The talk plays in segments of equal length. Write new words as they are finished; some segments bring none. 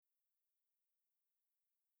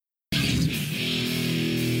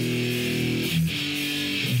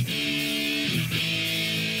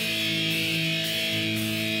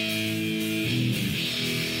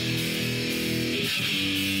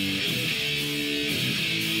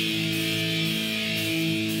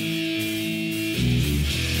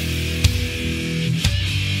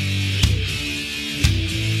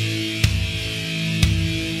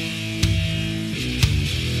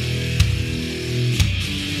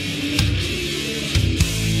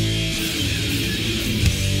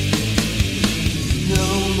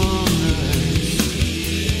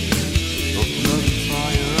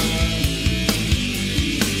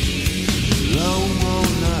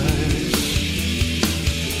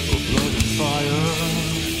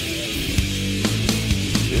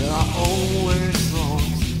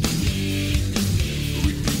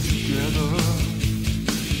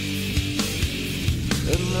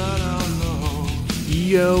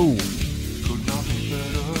Yo!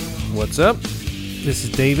 What's up? This is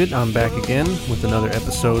David. I'm back again with another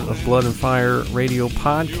episode of Blood and Fire Radio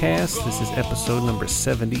Podcast. This is episode number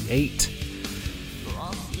 78.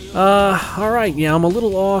 Alright, yeah, I'm a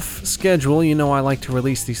little off schedule. You know I like to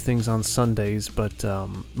release these things on Sundays, but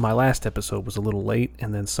my last episode was a little late,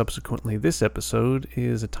 and then subsequently this episode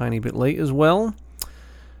is a tiny bit late as well.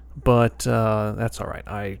 But that's alright.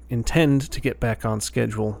 I intend to get back on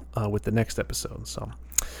schedule with the next episode, so...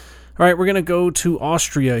 Alright, we're going to go to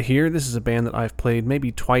Austria here. This is a band that I've played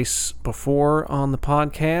maybe twice before on the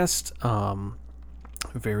podcast.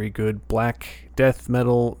 Very good black death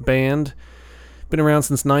metal band. Been around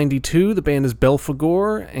since 92. The band is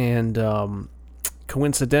Belphegor, and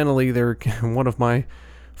coincidentally, they're one of my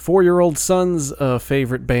 4-year-old son's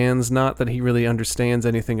favorite bands. Not that he really understands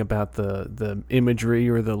anything about the imagery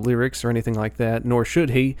or the lyrics or anything like that, nor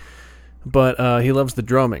should he. But he loves the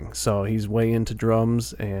drumming, so he's way into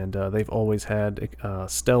drums, and they've always had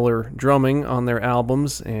stellar drumming on their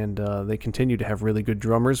albums, and they continue to have really good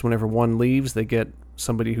drummers. Whenever one leaves, they get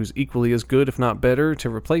somebody who's equally as good, if not better,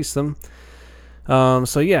 to replace them.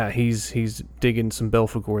 So yeah, he's digging some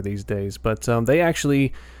Belphegor these days, but they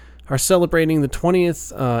actually are celebrating the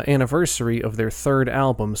 20th anniversary of their third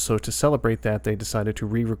album, so to celebrate that, they decided to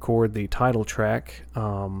re-record the title track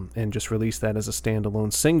and just release that as a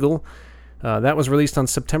standalone single. That was released on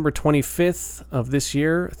September 25th of this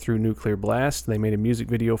year through Nuclear Blast. They made a music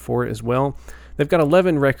video for it as well. They've got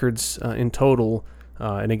 11 records in total,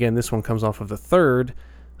 and again, this one comes off of the third.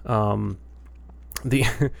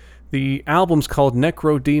 The album's called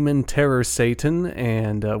Necrodaemon, Terrorsathan,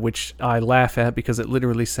 and which I laugh at because it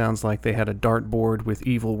literally sounds like they had a dartboard with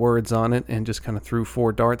evil words on it and just kind of threw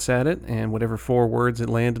 4 darts at it, and whatever 4 words it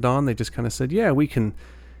landed on, they just kind of said, yeah, we can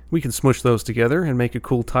smush those together and make a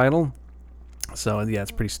cool title. So yeah,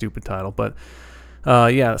 it's a pretty stupid title, but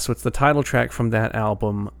yeah, so it's the title track from that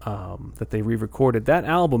album that they re-recorded. That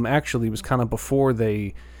album actually was kind of before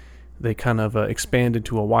they kind of expanded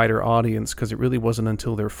to a wider audience, because it really wasn't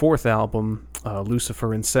until their 4th album,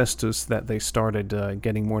 Lucifer Incestus, that they started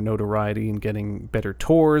getting more notoriety and getting better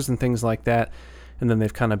tours and things like that. And then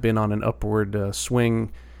they've kind of been on an upward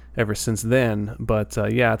swing ever since then. But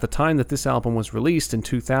yeah, at the time that this album was released in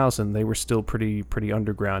 2000, they were still pretty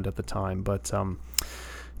underground at the time. But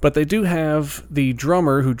they do have the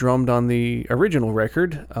drummer who drummed on the original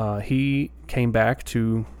record. He came back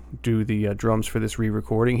to do the drums for this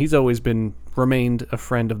re-recording. He's always remained a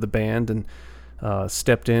friend of the band and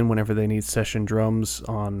stepped in whenever they need session drums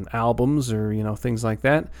on albums or things like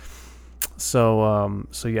that. So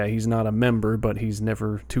yeah, he's not a member, but he's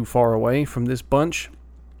never too far away from this bunch.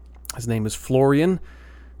 His name is Florian,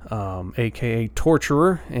 aka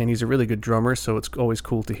Torturer, and he's a really good drummer, so it's always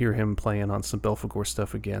cool to hear him playing on some Belphegor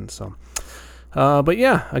stuff again. So but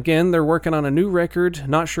yeah, again, they're working on a new record.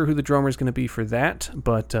 Not sure who the drummer is going to be for that,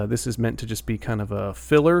 but this is meant to just be kind of a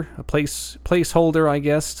filler, a placeholder, I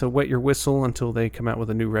guess, to wet your whistle until they come out with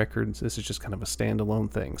a new record. This is just kind of a standalone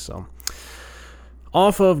thing. So,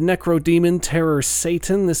 off of Necrodaemon,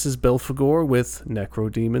 Terrorsathan, this is Belphegor with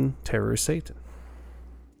Necrodaemon, Terrorsathan.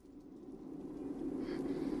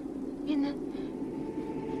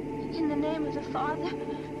 In the name of the Father,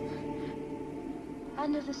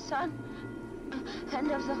 and of the Son,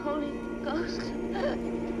 and of the Holy Ghost.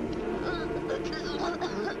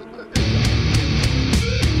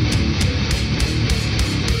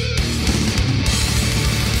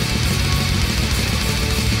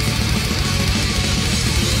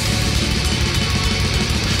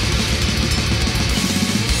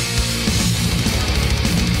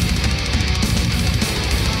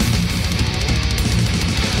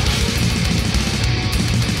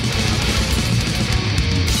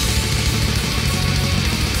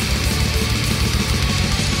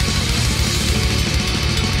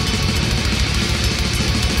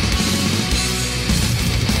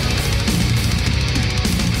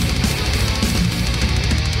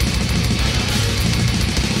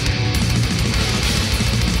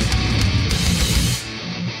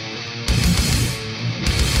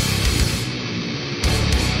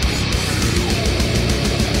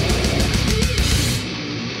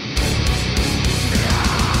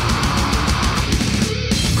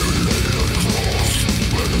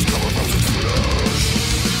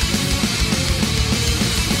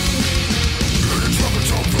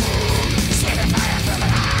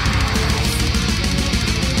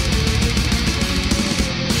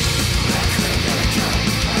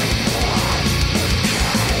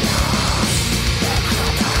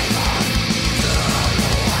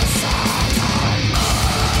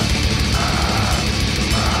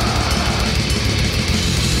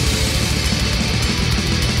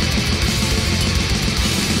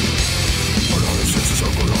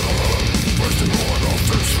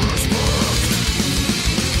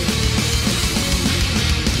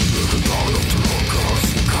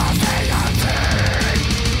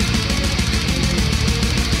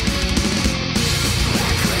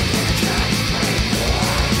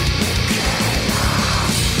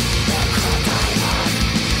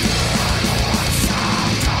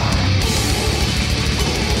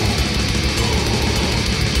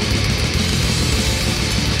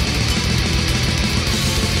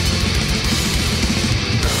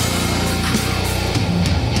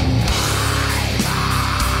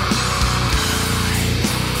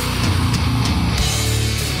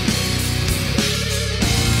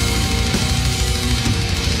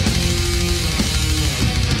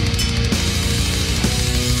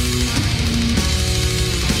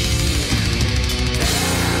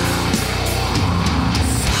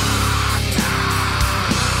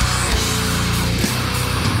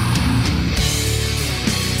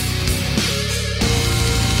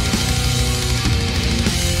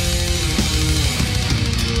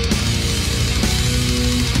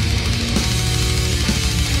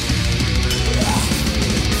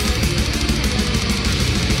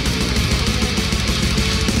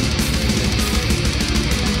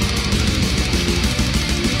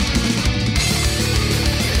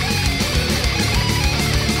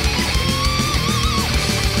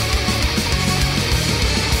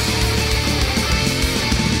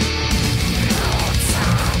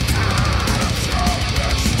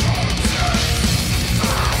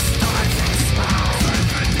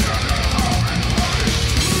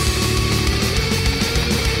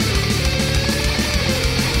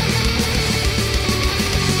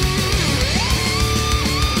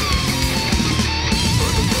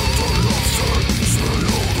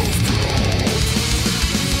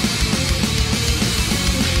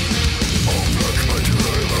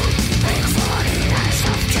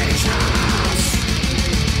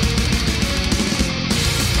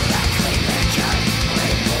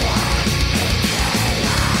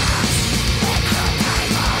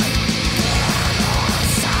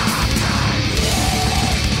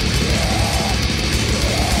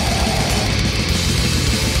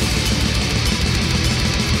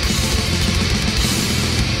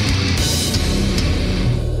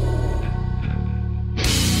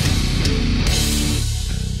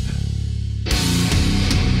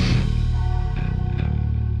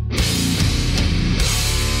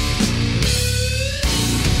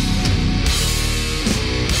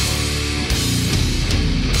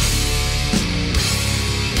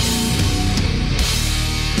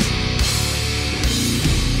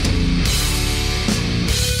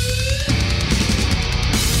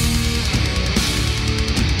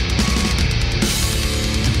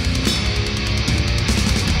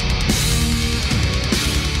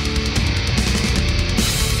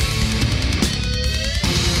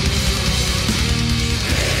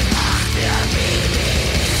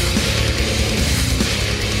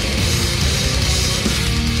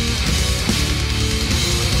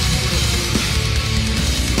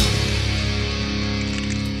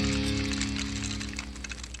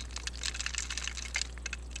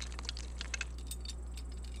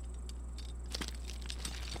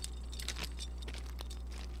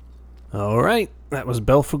 All right, that was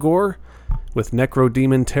Belphegor with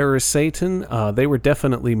Necrodaemon Terrorsathan. They were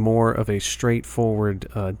definitely more of a straightforward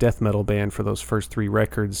death metal band for those first 3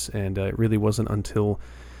 records, and it really wasn't until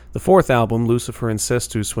the 4th album, Lucifer and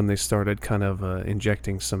Cestus, when they started kind of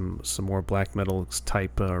injecting some more black metal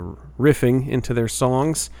type riffing into their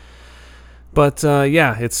songs. But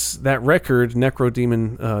yeah, it's that record,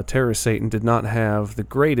 Necrodaemon Terrorsathan, did not have the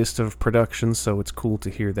greatest of production, so it's cool to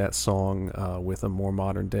hear that song with a more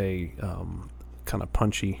modern day kind of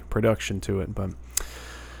punchy production to it. But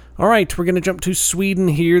all right, we're going to jump to Sweden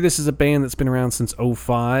here. This is a band that's been around since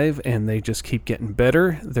 '05, and they just keep getting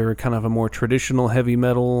better. They're kind of a more traditional heavy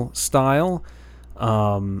metal style,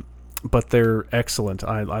 but they're excellent.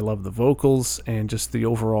 I love the vocals, and just the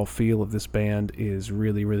overall feel of this band is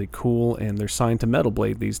really, really cool, and they're signed to Metal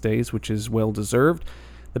Blade these days, which is well-deserved.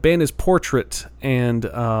 The band is Portrait, and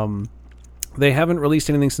they haven't released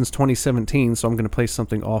anything since 2017, so I'm going to play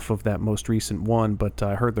something off of that most recent one, but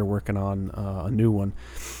I heard they're working on a new one.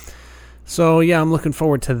 So yeah, I'm looking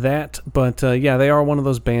forward to that, but yeah, they are one of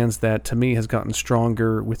those bands that to me has gotten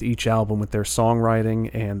stronger with each album with their songwriting,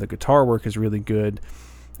 and the guitar work is really good,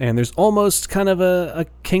 and there's almost kind of a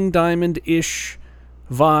King Diamond-ish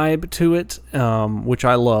vibe to it, which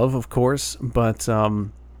I love, of course, but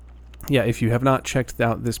yeah, if you have not checked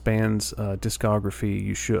out this band's discography,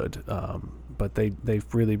 you should. But they've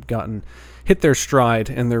really hit their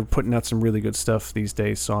stride, and they're putting out some really good stuff these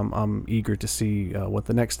days. So I'm eager to see what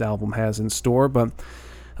the next album has in store. But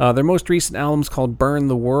their most recent album's called Burn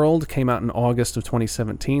the World, came out in August of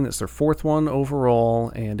 2017. That's their 4th one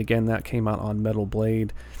overall, and again, that came out on Metal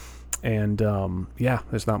Blade. And yeah,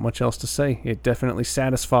 there's not much else to say. It definitely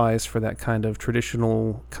satisfies for that kind of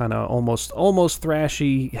traditional, kind of almost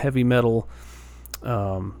thrashy heavy metal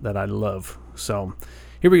that I love. So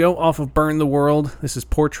here we go, off of Burn the World. This is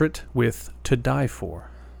Portrait with To Die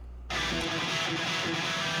For.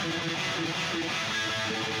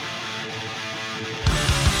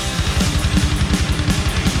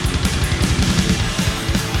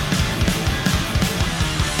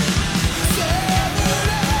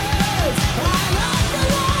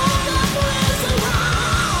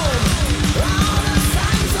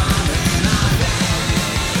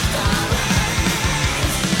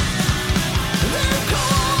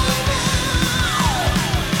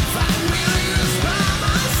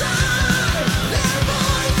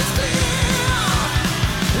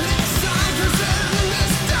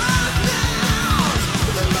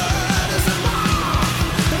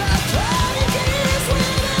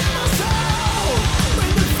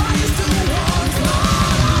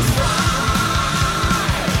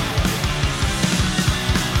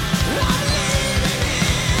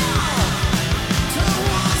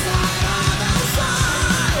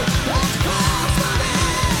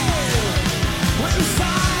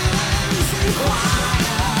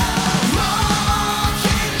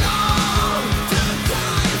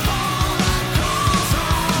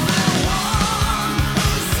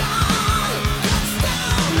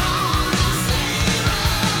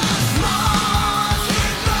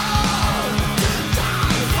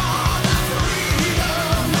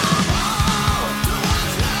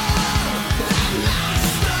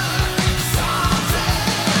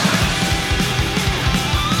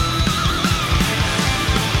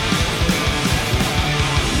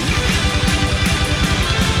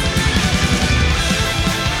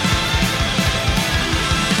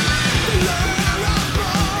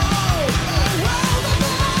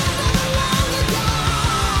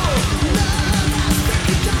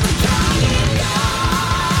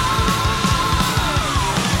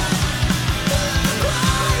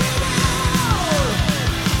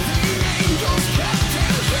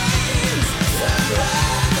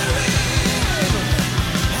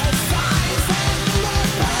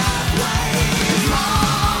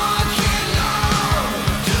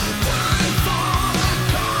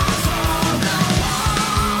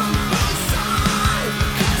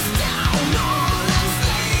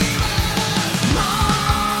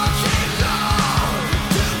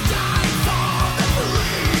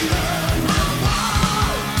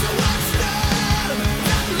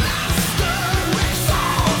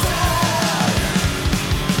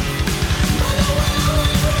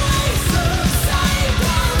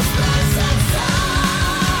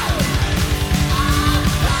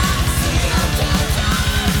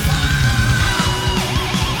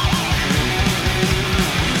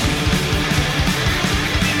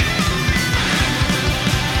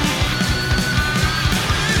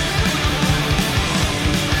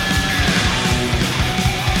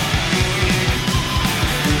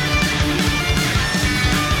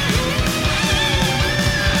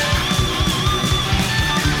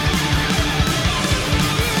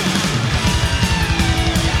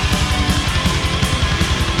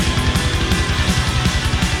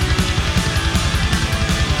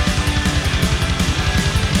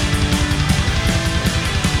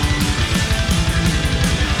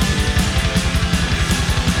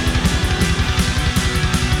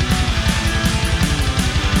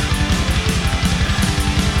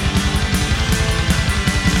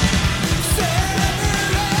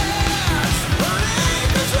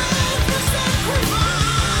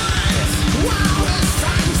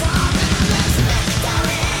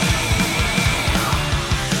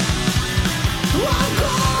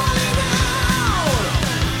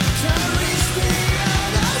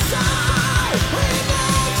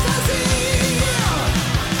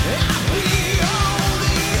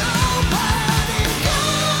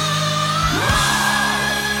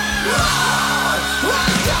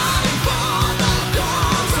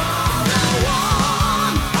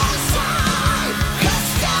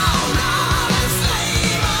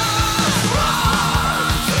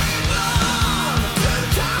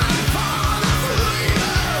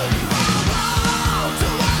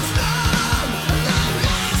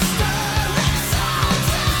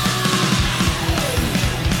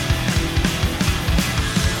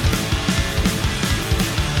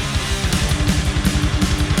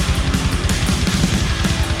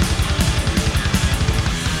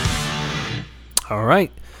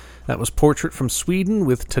 right. That was Portrait from Sweden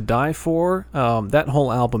with To Die For. That whole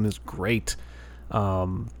album is great. I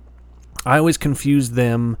always confuse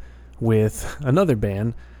them with another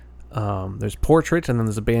band. There's Portrait, and then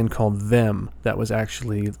there's a band called Them that was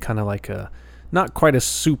actually kind of like a, not quite a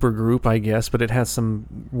super group, I guess, but it has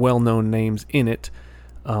some well-known names in it.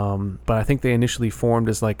 But I think they initially formed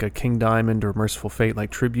as like a King Diamond or Merciful Fate like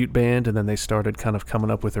tribute band, and then they started kind of coming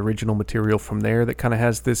up with original material from there that kind of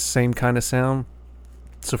has this same kind of sound.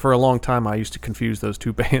 So for a long time I used to confuse those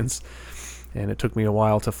two bands, and it took me a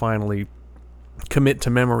while to finally commit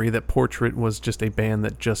to memory that Portrait was just a band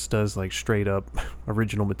that just does like straight up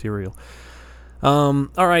original material.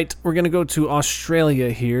 Alright, we're going to go to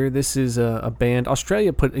Australia here. This is a band.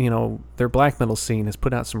 Australia put, their black metal scene has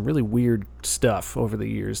put out some really weird stuff over the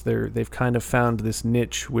years. They've kind of found this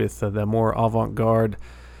niche with the more avant-garde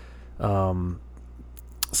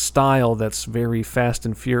style that's very fast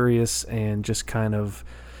and furious and just kind of,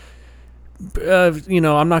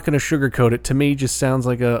 I'm not going to sugarcoat it. To me, just sounds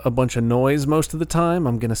like a bunch of noise most of the time.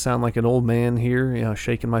 I'm going to sound like an old man here,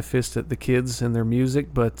 shaking my fist at the kids and their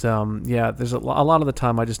music. But, there's a lot of the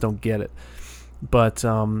time I just don't get it. But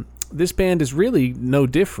this band is really no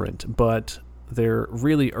different, but their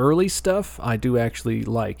really early stuff I do actually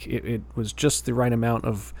like. It was just the right amount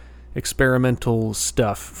of experimental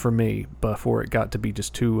stuff for me before it got to be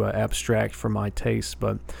just too abstract for my taste.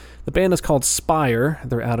 But the band is called Spire.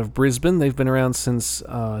 They're out of Brisbane. They've been around since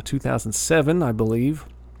 2007, I believe.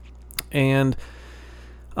 And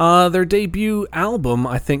their debut album,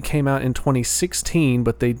 I think, came out in 2016,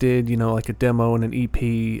 but they did, like a demo and an EP,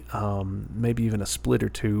 maybe even a split or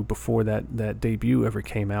two before that debut ever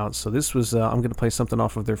came out. So this was, I'm going to play something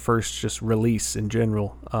off of their first just release in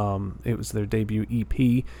general. It was their debut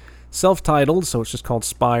EP. Self-titled, so it's just called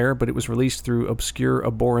Spire, but it was released through Obscure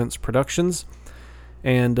Abhorrence Productions,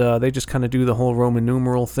 and they just kind of do the whole Roman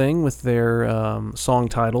numeral thing with their song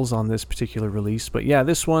titles on this particular release. But yeah,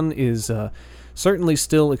 this one is certainly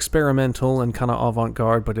still experimental and kind of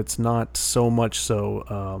avant-garde, but it's not so much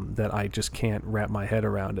so that I just can't wrap my head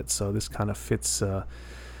around it. So this kind of fits a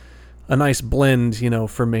nice blend,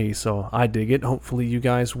 for me, so I dig it. Hopefully you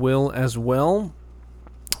guys will as well.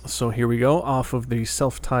 So here we go, off of the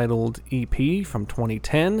self-titled EP from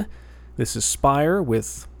 2010. This is Spire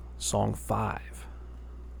with Song 5.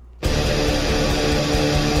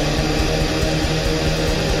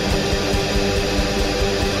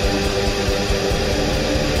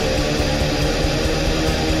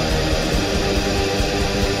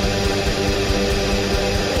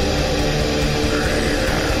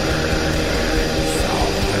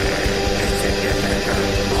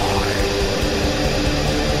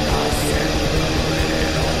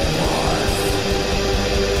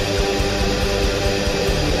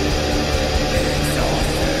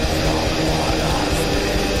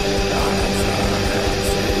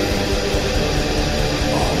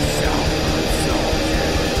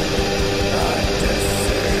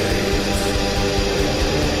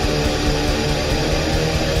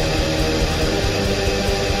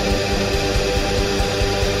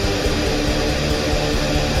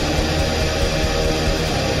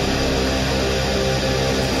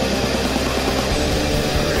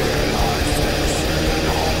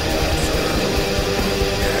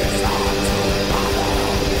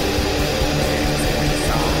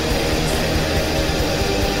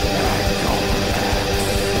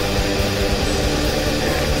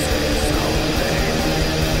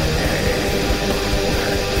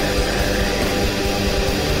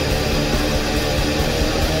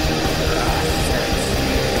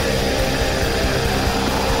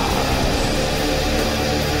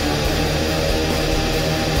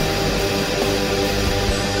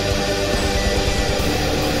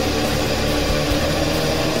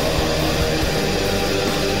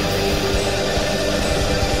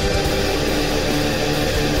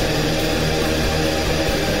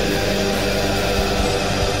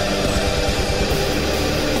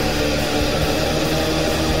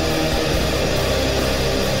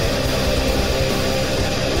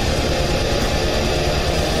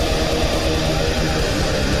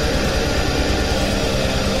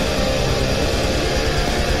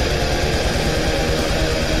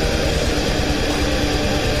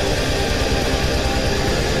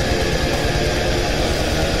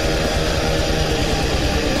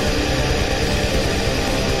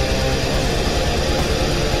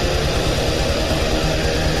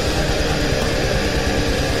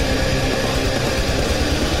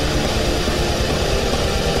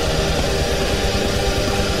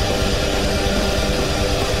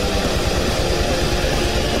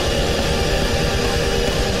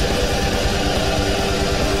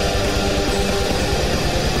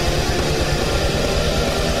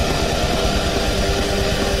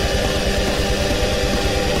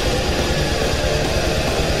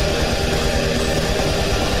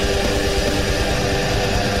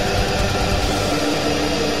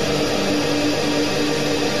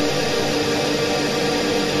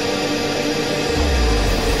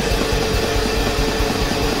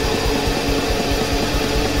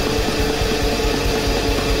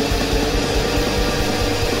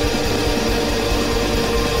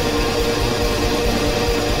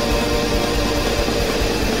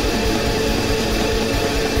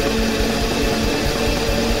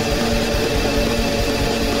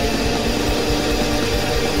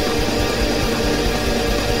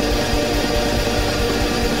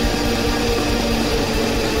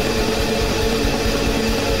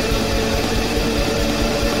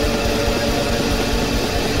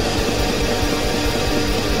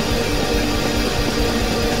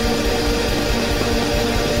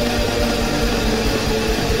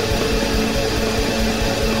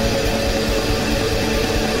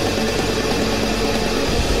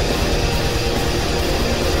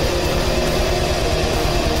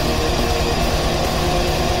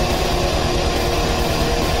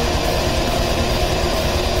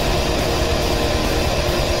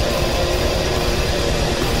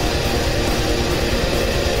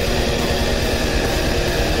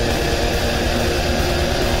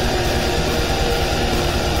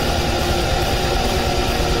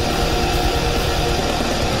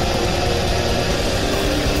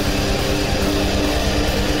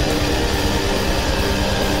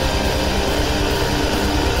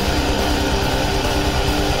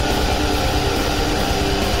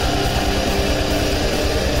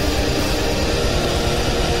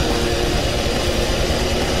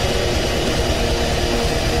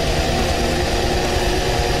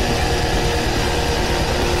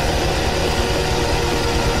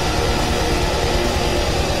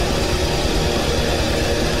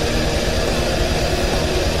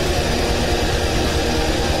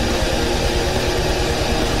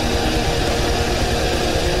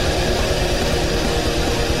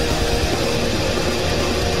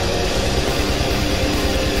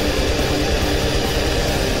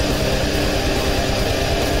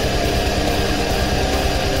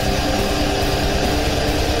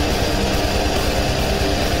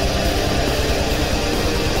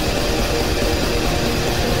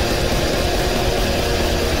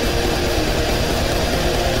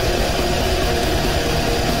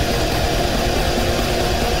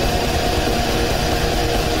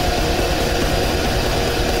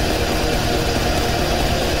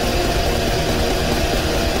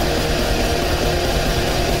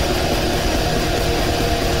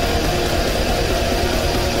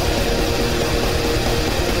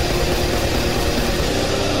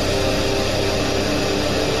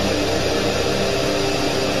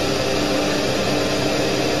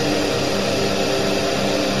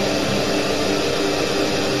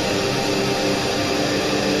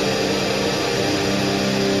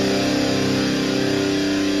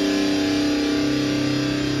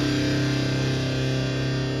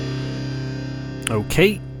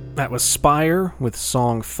 Okay, that was Spire with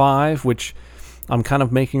Song 5, which I'm kind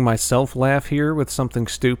of making myself laugh here with something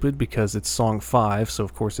stupid because it's Song 5, so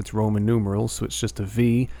of course it's Roman numerals, so it's just a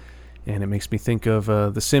V, and it makes me think of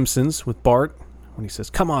The Simpsons with Bart, when he says,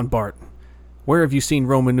 "Come on, Bart, where have you seen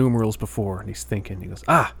Roman numerals before?" And he's thinking, he goes,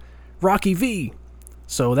 Rocky V!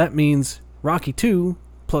 So that means Rocky 2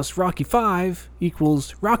 plus Rocky 5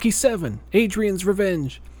 equals Rocky 7, Adrian's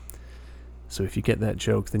Revenge. So if you get that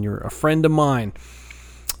joke, then you're a friend of mine.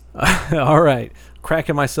 All right,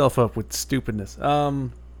 cracking myself up with stupidness. All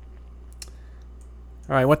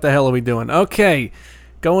right, what the hell are we doing? Okay,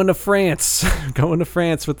 going to France. Going to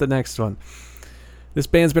France with the next one. This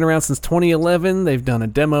band's been around since 2011. They've done a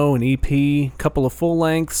demo, an EP, couple of full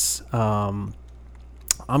lengths. I'm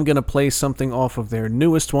going to play something off of their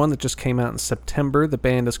newest one that just came out in September. The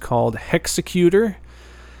band is called Hexecutor.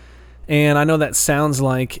 And I know that sounds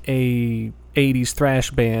like a 80s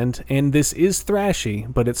thrash band, and this is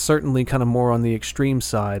thrashy, but it's certainly kind of more on the extreme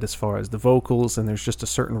side as far as the vocals, and there's just a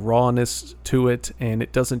certain rawness to it, and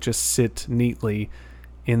it doesn't just sit neatly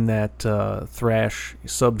in that thrash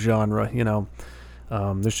subgenre, you know.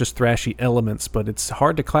 There's just thrashy elements, but it's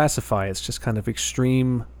hard to classify. It's just kind of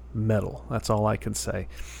extreme metal. That's all I can say.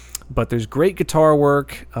 But there's great guitar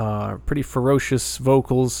work, pretty ferocious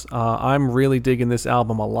vocals. I'm really digging this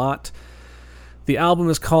album a lot. The album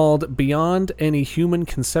is called Beyond Any Human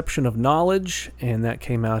Conception of Knowledge, and that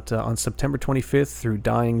came out on September 25th through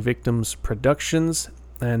Dying Victims Productions,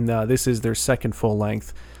 and this is their second full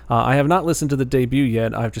length. I have not listened to the debut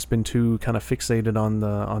yet. I've just been too kind of fixated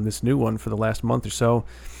on this new one for the last month or so,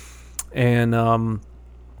 and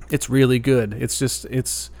it's really good.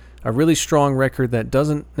 It's a really strong record that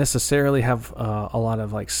doesn't necessarily have a lot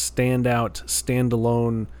of like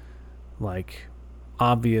standalone, like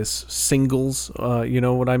obvious singles. You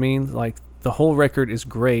know what I mean? Like the whole record is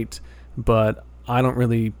great, but I don't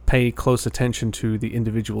really pay close attention to the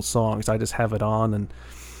individual songs. I just have it on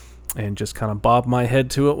and just kind of bob my head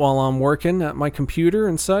to it while I'm working at my computer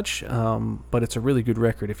and such. But it's a really good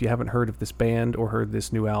record. If you haven't heard of this band or heard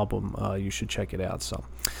this new album, you should check it out.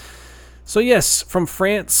 So yes, from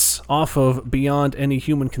France, off of Beyond Any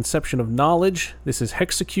Human Conception of Knowledge, this is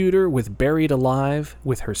Hexecutor with Buried Alive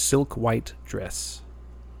with Her Silk White Dress.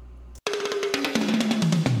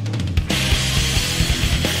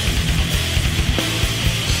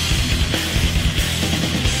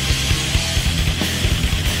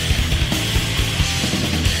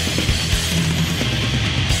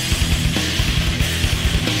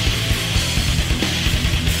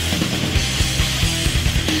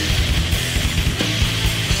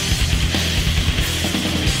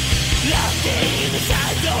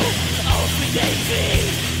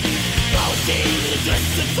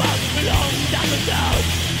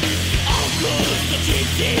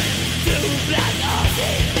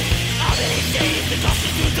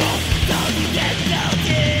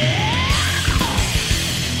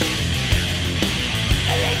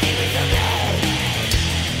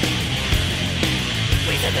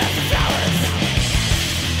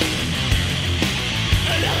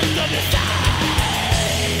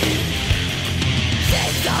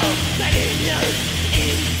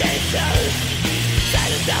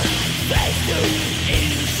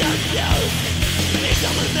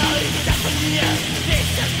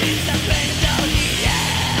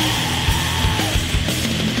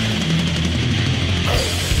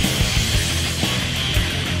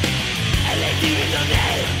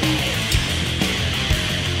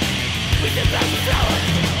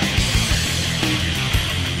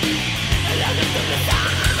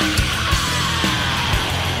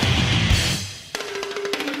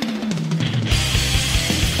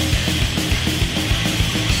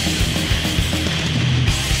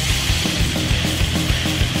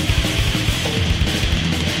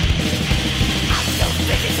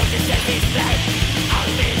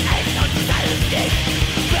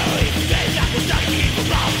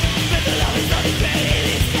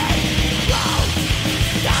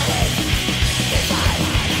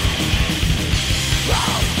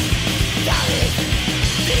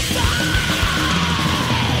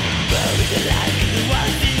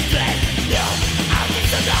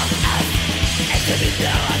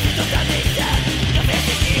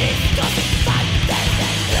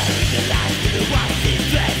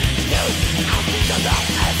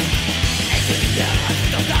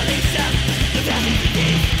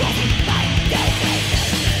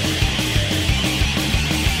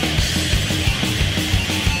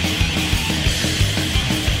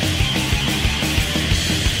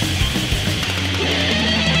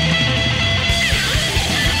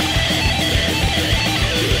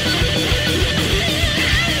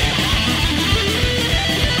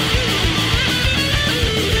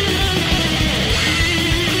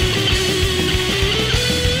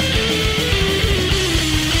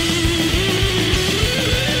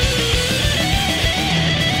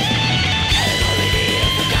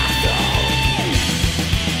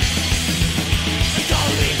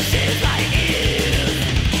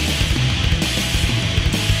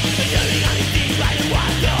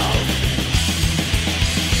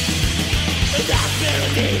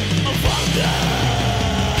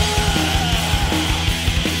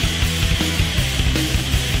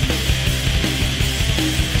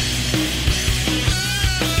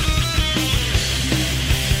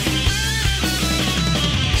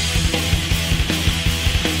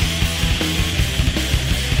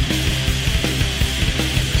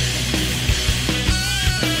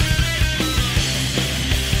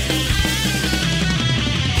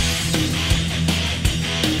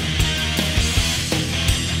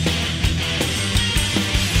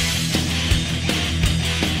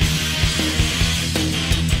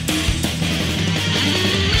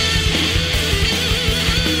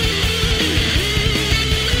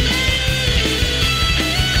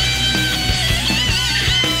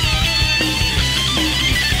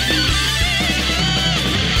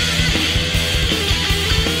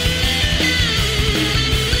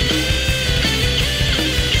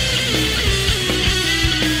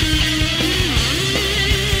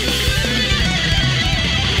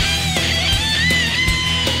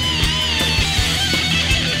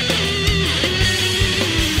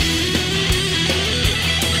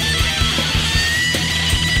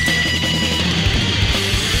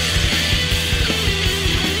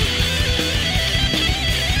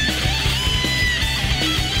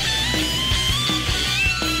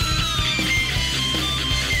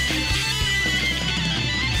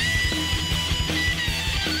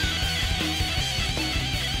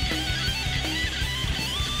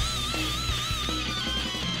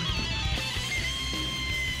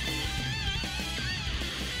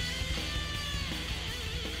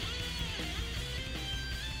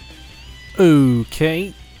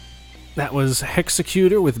 Okay, that was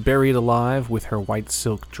Hexecutor with Buried Alive with her white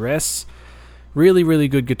silk dress. Really, really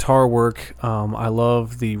good guitar work. I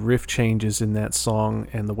love the riff changes in that song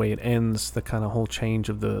and the way it ends, the kind of whole change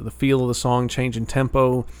of the feel of the song, change in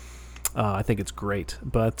tempo. I think it's great.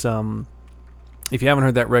 But if you haven't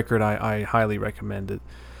heard that record, I highly recommend it.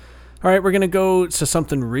 All right, we're going to go to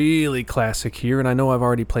something really classic here, and I know I've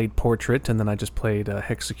already played Portrait, and then I just played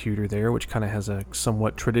Hexecutor there, which kind of has a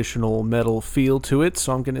somewhat traditional metal feel to it,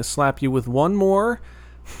 so I'm going to slap you with one more,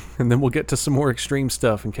 and then we'll get to some more extreme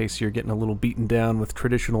stuff in case you're getting a little beaten down with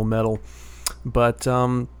traditional metal. But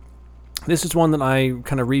this is one that I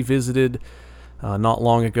kind of revisited not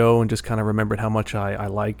long ago and just kind of remembered how much I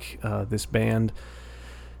like this band.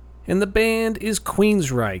 And the band is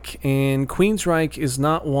Queensryche, and Queensryche is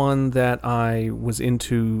not one that I was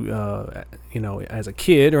into, as a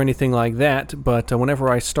kid or anything like that, but whenever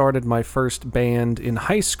I started my first band in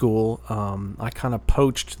high school, I kind of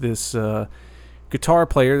poached this guitar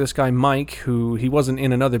player, this guy Mike, who he wasn't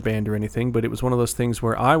in another band or anything, but it was one of those things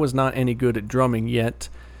where I was not any good at drumming yet.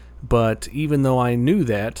 But even though I knew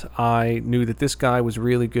that this guy was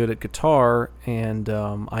really good at guitar, and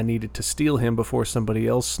I needed to steal him before somebody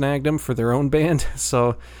else snagged him for their own band.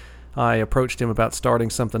 So I approached him about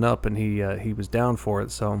starting something up, and he was down for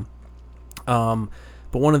it. So, but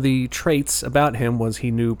one of the traits about him was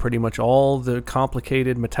he knew pretty much all the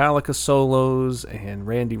complicated Metallica solos and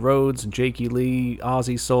Randy Rhoads and Jakey Lee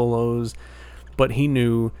Ozzy solos, but he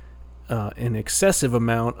knew an excessive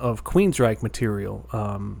amount of Queensryche material.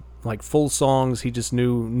 Like full songs, he just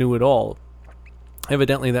knew it all.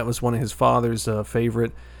 Evidently, that was one of his father's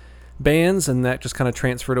favorite bands, and that just kind of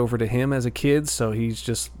transferred over to him as a kid, so he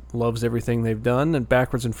just loves everything they've done, and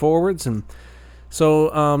backwards and forwards. And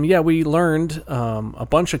so, we learned a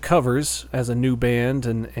bunch of covers as a new band,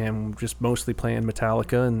 and just mostly playing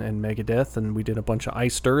Metallica and Megadeth, and we did a bunch of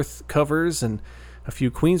Iced Earth covers, and a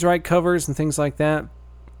few Queensryche covers, and things like that.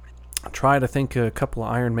 I tried, I think, a couple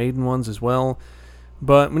of Iron Maiden ones as well.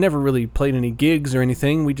 But we never really played any gigs or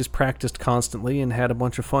anything. We just practiced constantly and had a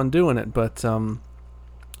bunch of fun doing it. But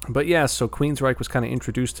yeah, so Queensryche was kind of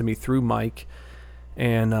introduced to me through Mike.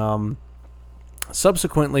 And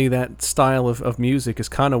subsequently, that style of music is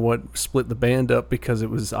kind of what split the band up,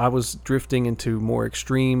 because I was drifting into more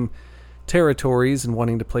extreme territories and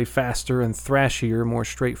wanting to play faster and thrashier, more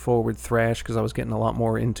straightforward thrash, because I was getting a lot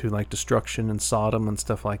more into like Destruction and Sodom and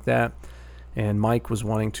stuff like that. And Mike was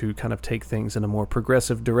wanting to kind of take things in a more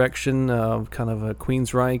progressive direction, kind of a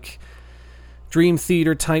Queensryche Dream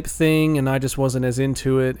Theater type thing, and I just wasn't as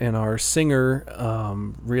into it. And our singer,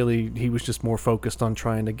 he was just more focused on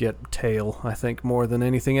trying to get tail, I think, more than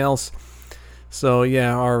anything else. So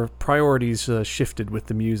yeah, our priorities shifted with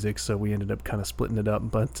the music, so we ended up kind of splitting it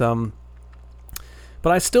up.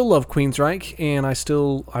 But I still love Queensryche, and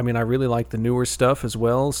I really like the newer stuff as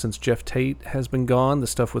well. Since Jeff Tate has been gone, the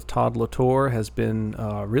stuff with Todd Latour has been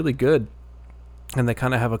really good. And they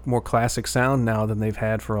kind of have a more classic sound now than they've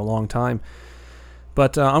had for a long time.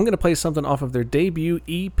 But I'm going to play something off of their debut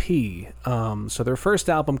EP. So their first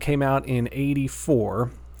album came out in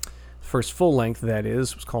 84. First full length, that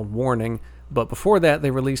is. It was called Warning. But before that,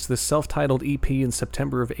 they released this self-titled EP in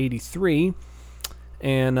September of 83.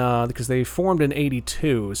 And because they formed in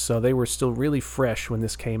 82, so they were still really fresh when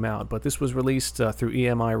this came out. But this was released through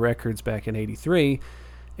EMI Records back in 83.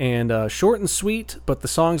 And short and sweet, but the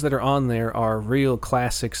songs that are on there are real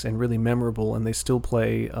classics and really memorable, and they still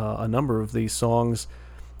play a number of these songs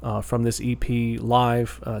from this EP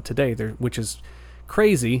live today, which is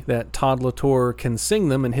crazy that Todd Latour can sing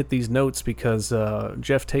them and hit these notes, because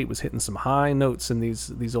Jeff Tate was hitting some high notes in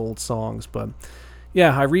these old songs. But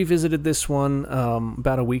yeah, I revisited this one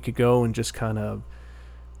about a week ago and just kind of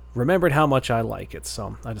remembered how much I like it,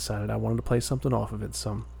 so I decided I wanted to play something off of it.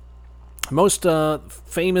 So most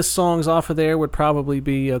famous songs off of there would probably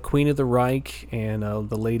be Queen of the Reich and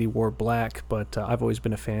The Lady Wore Black, but I've always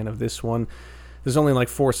been a fan of this one. There's only like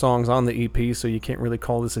 4 songs on the EP, so you can't really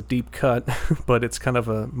call this a deep cut, but it's kind of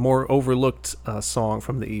a more overlooked song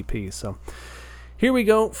from the EP. So here we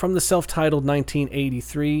go from the self-titled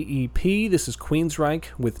 1983 EP. This is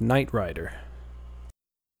Queensryche with Nightrider.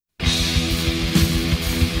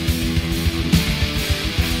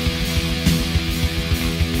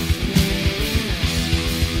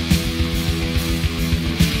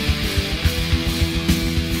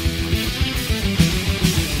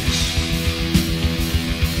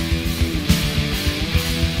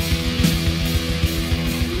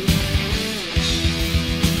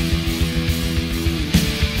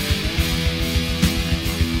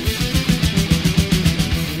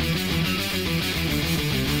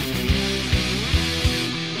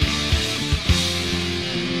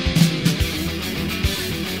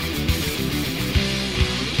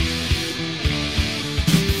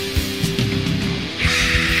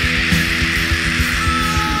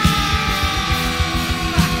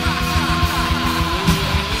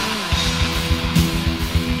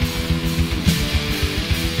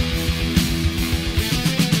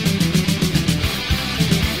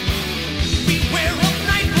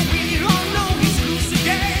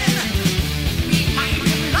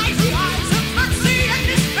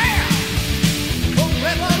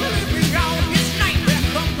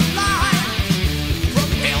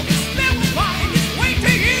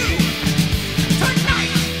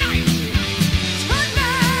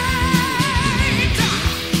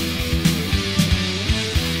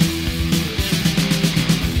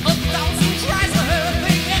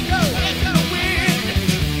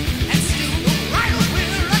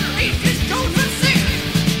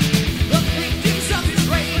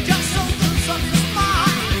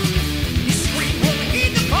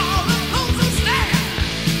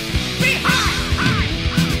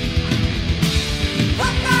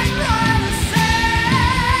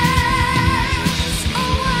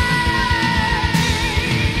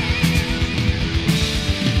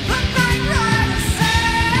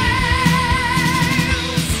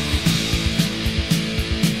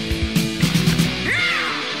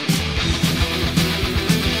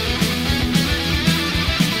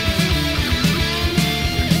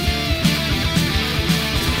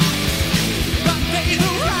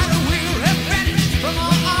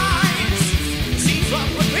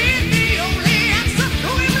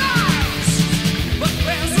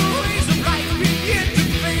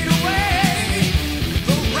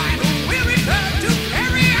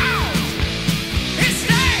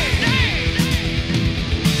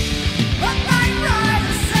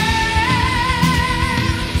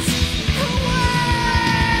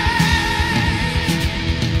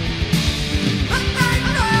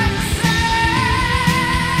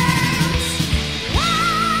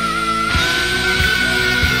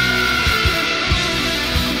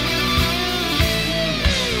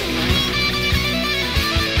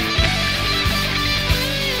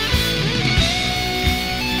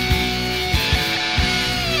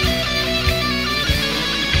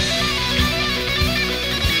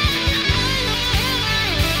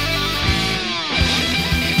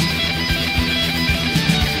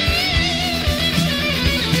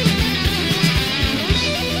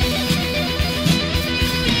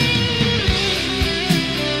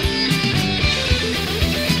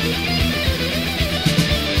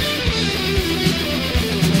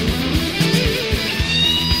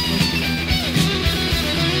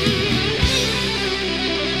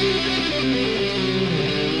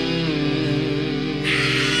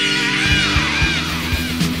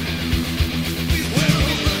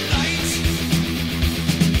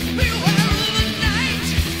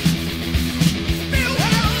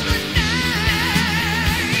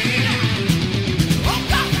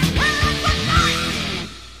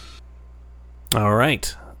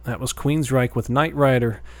 That was Queensryche with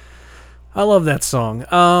Nightrider. I love that song.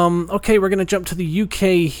 Okay, we're going to jump to the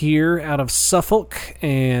UK here, out of Suffolk,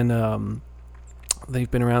 and they've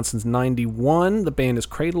been around since 91. The band is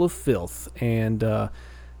Cradle of Filth, and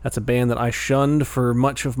that's a band that I shunned for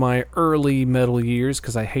much of my early metal years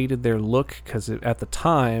because I hated their look, because at the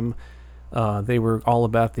time they were all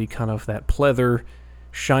about the kind of that pleather,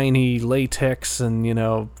 shiny latex and, you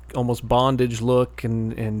know, almost bondage look,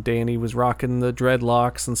 and Danny was rocking the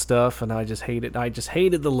dreadlocks and stuff, and I just hated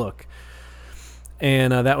the look.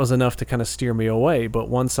 And that was enough to kind of steer me away. But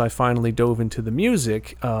once I finally dove into the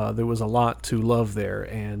music, there was a lot to love there,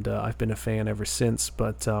 and I've been a fan ever since.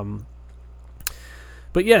 But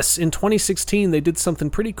yes, in 2016 they did something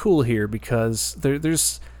pretty cool here, because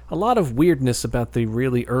there's a lot of weirdness about the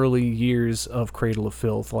really early years of Cradle of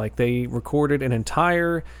Filth. Like, they recorded an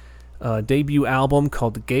entire debut album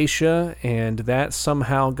called Geisha, and that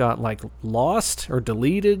somehow got like lost or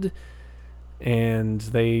deleted. And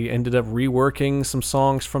they ended up reworking some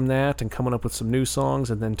songs from that and coming up with some new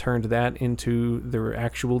songs, and then turned that into their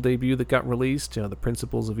actual debut that got released, The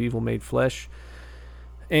Principles of Evil Made Flesh.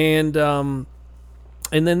 And then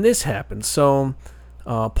this happened. So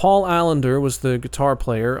Paul Allender was the guitar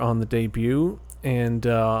player on the debut, and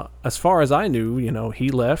as far as I knew,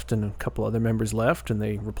 he left and a couple other members left, and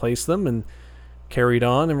they replaced them and carried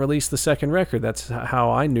on and released the second record. That's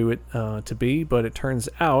how I knew it to be, but it turns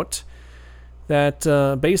out that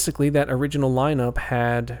basically that original lineup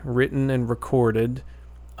had written and recorded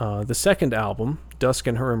the second album, Dusk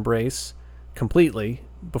in Her Embrace, completely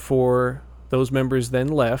before those members then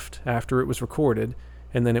left after it was recorded,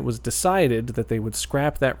 and then it was decided that they would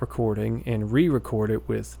scrap that recording and re-record it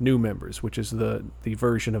with new members, which is the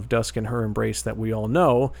version of Dusk in Her Embrace that we all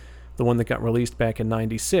know, the one that got released back in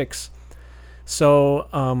 96. So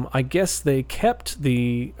I guess they kept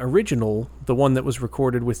the original, the one that was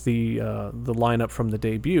recorded with the lineup from the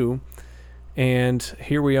debut, and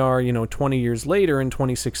here we are, 20 years later in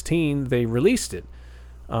 2016, they released it.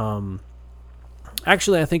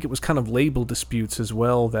 Actually, I think it was kind of label disputes as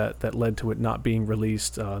well that led to it not being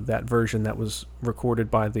released, that version that was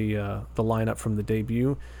recorded by the lineup from the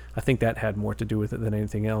debut. I think that had more to do with it than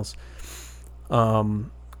anything else.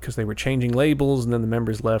 Because they were changing labels, and then the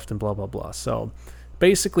members left, and blah, blah, blah. So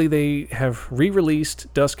basically they have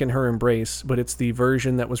re-released Dusk in Her Embrace, but it's the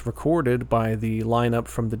version that was recorded by the lineup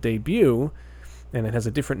from the debut, and it has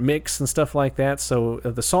a different mix and stuff like that. So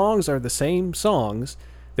the songs are the same songs,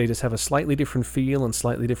 they just have a slightly different feel and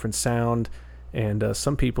slightly different sound, and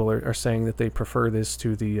some people are saying that they prefer this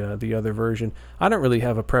to the other version. I don't really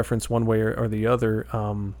have a preference one way or the other.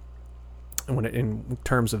 In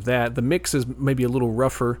terms of that, the mix is maybe a little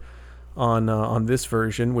rougher on this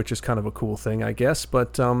version, which is kind of a cool thing, I guess.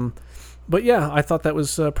 But yeah, I thought that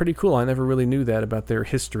was pretty cool. I never really knew that about their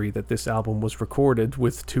history, that this album was recorded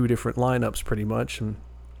with two different lineups, pretty much.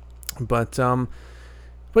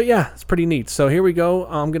 But yeah, it's pretty neat. So here we go.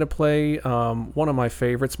 I'm gonna play one of my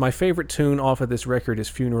favorites. My favorite tune off of this record is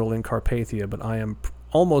 "Funeral in Carpathia," but I am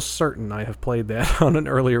almost certain I have played that on an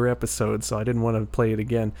earlier episode, so I didn't want to play it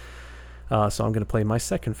again. So I'm going to play my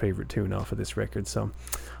second favorite tune off of this record. So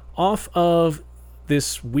off of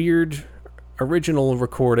this weird original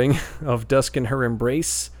recording of Dusk in Her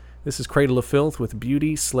Embrace, this is Cradle of Filth with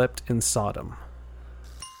Beauty Slept in Sodom.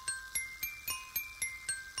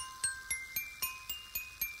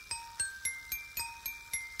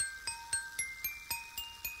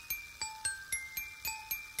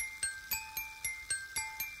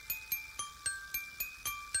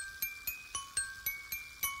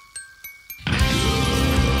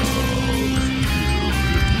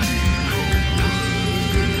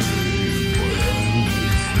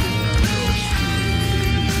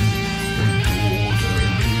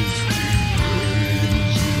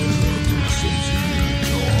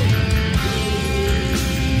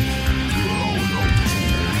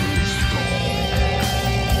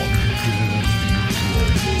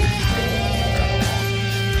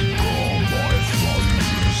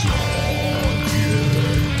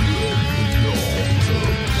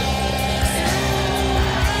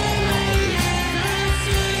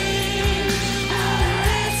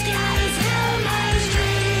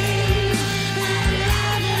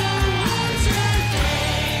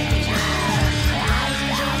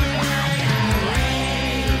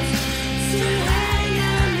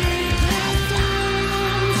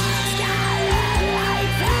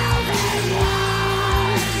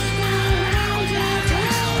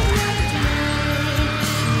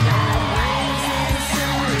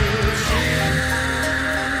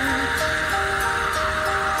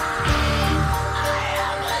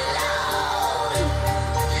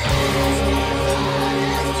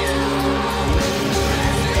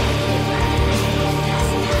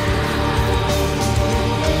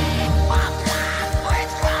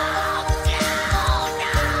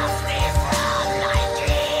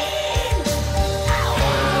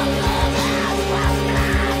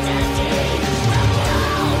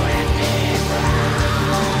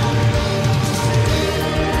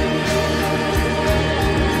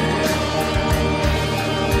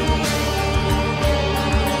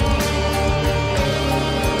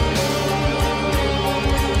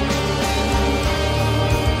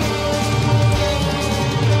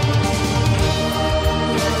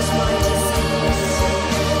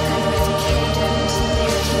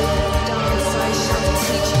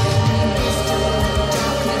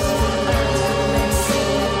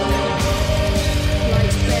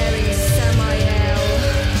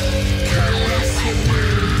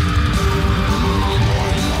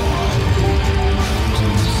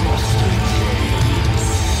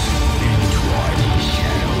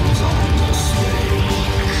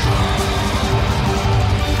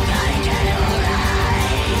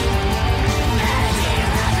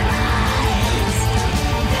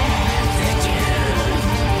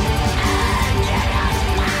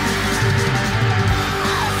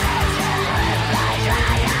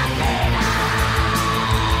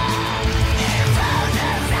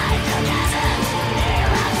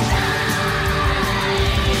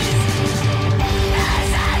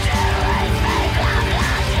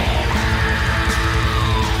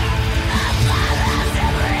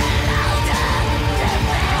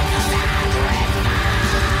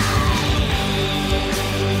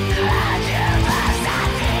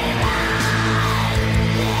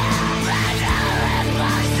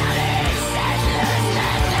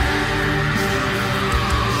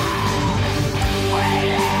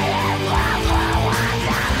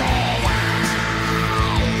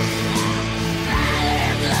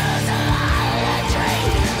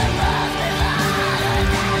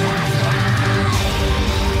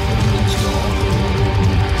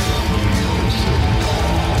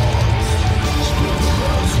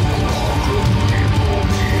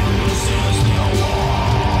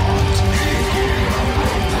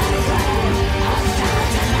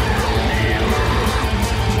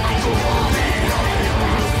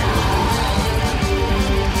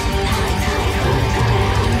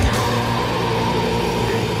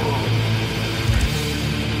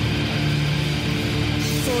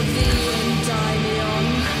 thee, Endymion.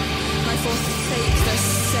 I forsake the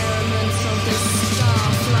cerements of this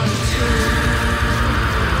star-flung tomb.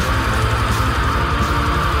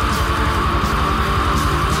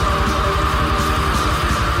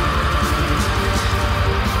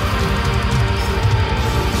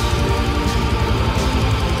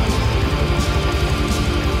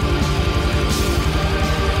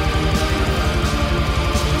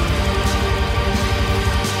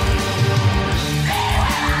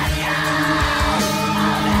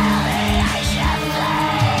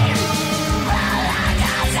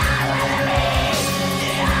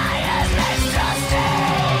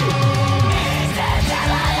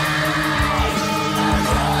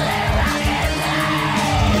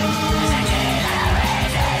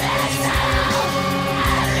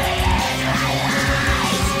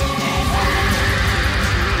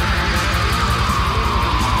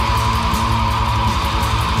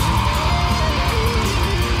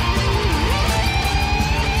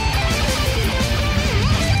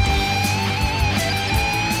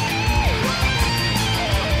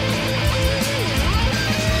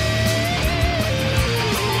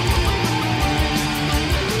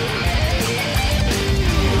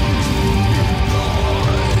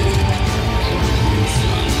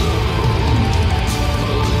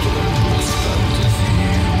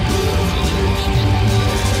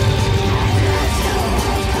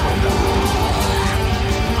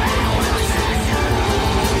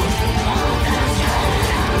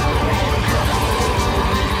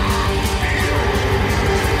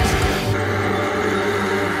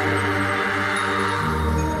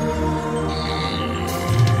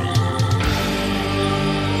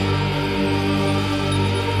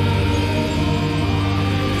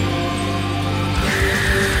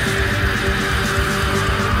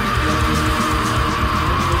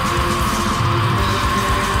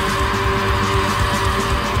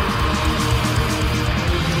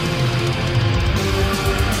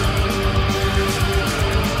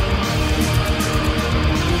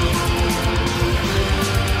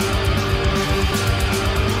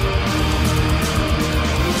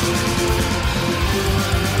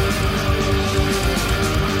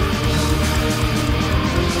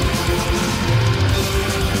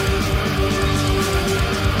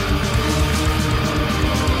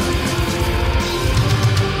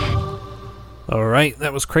 Alright,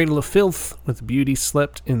 that was Cradle of Filth with Beauty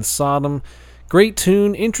Slept in Sodom. Great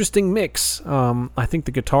tune, interesting mix. I think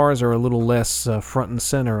the guitars are a little less front and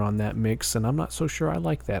center on that mix, and I'm not so sure I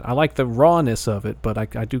like that. I like the rawness of it, but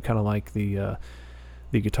I do kind of like the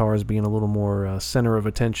guitars being a little more center of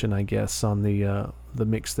attention, I guess, on the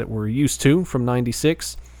mix that we're used to from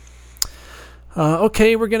 96.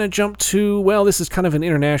 Okay, we're going to jump to, well, this is kind of an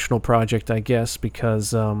international project, I guess,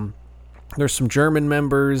 because there's some German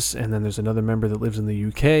members, and then there's another member that lives in the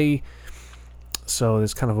UK, so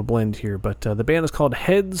there's kind of a blend here. But the band is called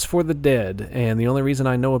Heads for the Dead, and the only reason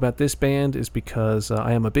I know about this band is because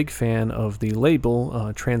I am a big fan of the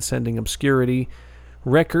label Transcending Obscurity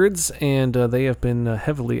Records, and they have been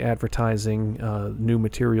heavily advertising new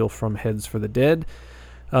material from Heads for the Dead.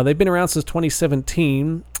 They've been around since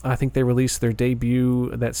 2017. I think they released their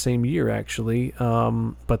debut that same year, actually.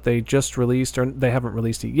 But they just released, or they haven't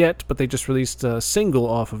released it yet, but they just released a single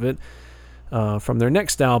off of it from their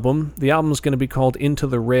next album. The album is going to be called Into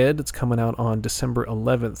the Red. It's coming out on December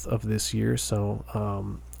 11th of this year,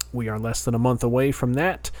 so we are less than a month away from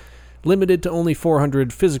that. Limited to only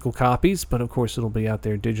 400 physical copies, but of course it'll be out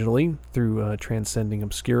there digitally through Transcending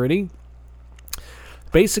Obscurity.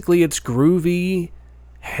 Basically, it's groovy,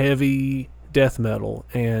 heavy death metal,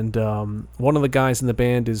 and one of the guys in the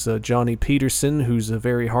band is Johnny Peterson, who's a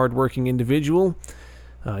very hard-working individual.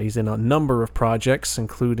 He's in a number of projects,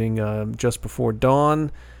 including Just Before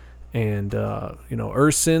Dawn and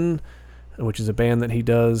Ursin, which is a band that he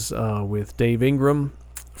does with Dave Ingram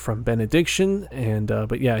from Benediction, and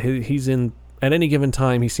but yeah, he's in. At any given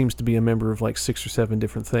time, he seems to be a member of like 6 or 7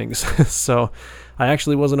 different things. So I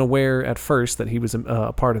actually wasn't aware at first that he was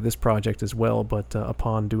a part of this project as well, but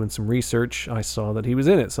upon doing some research, I saw that he was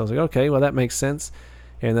in it. So I was like, okay, well, that makes sense.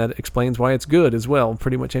 And that explains why it's good as well.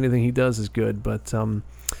 Pretty much anything he does is good. But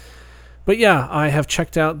yeah, I have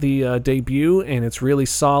checked out the debut, and it's really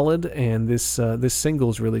solid. And this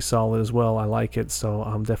single is really solid as well. I like it. So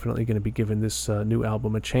I'm definitely going to be giving this new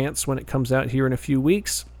album a chance when it comes out here in a few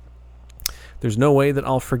weeks. There's no way that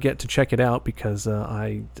I'll forget to check it out because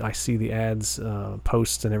I see the ads,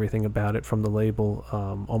 posts, and everything about it from the label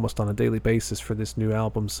almost on a daily basis for this new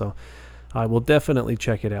album, so I will definitely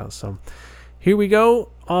check it out. So here we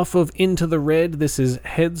go, off of Into the Red. This is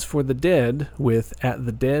Heads for the Dead with At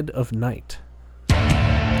the Dead of Night.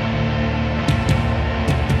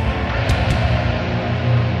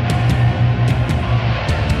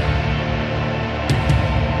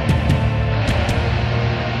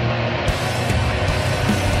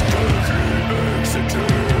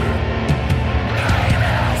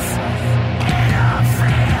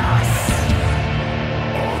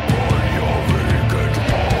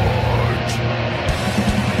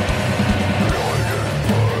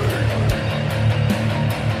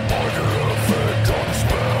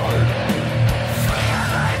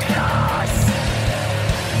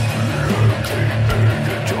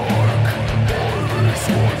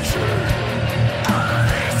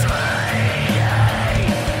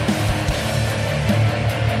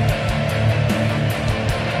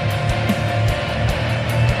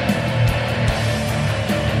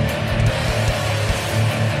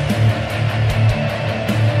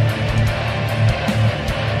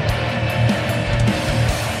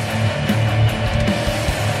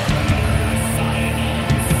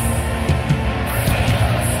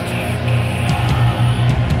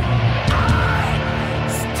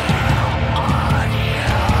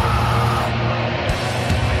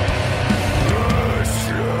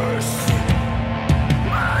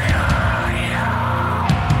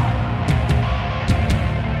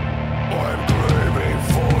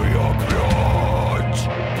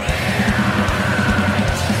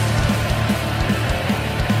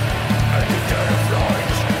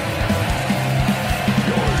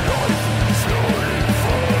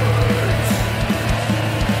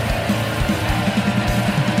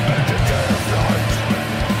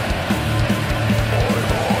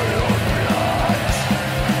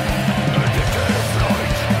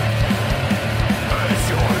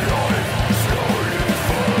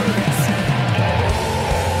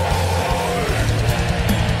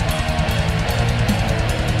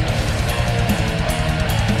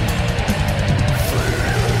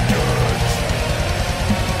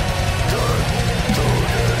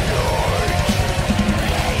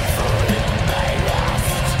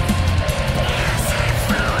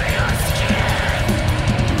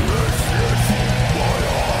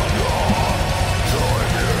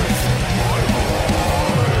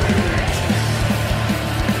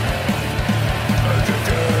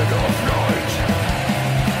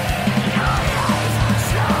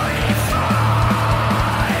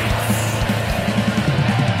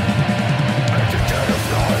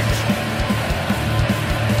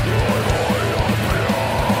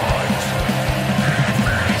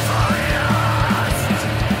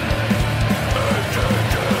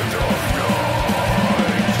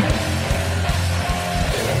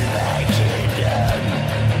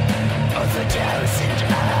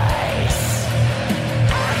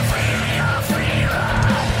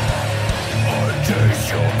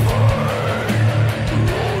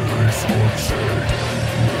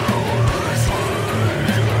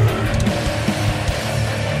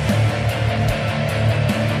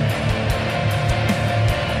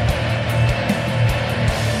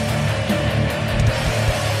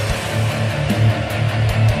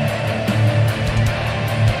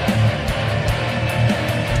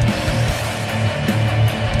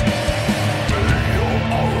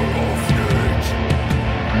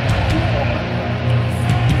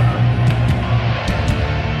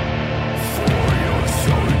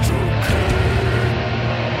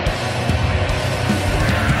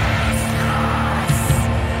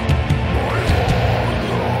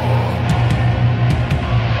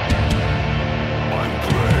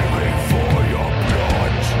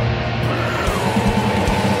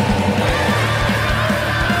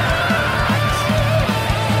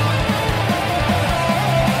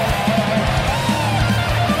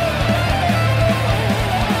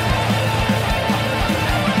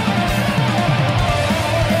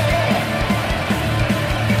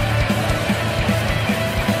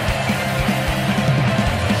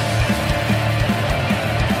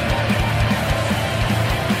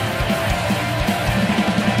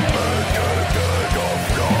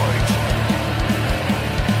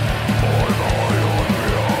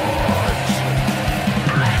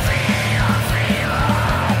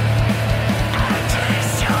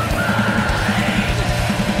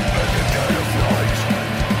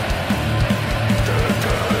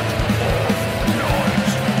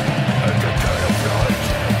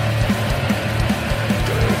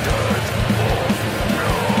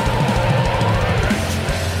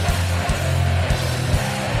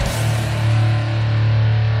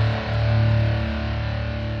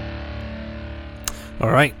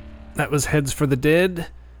 Alright, that was Heads for the Dead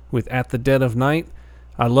with At the Dead of Night.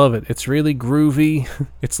 I love it. It's really groovy.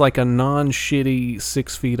 It's like a non-shitty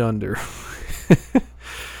 6 Feet Under.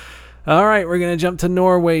 Alright, we're going to jump to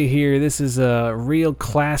Norway here. This is a real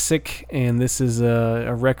classic, and this is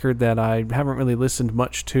a record that I haven't really listened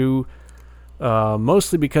much to,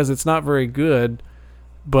 mostly because it's not very good,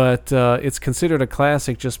 but it's considered a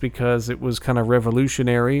classic just because it was kind of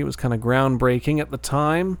revolutionary. It was kind of groundbreaking at the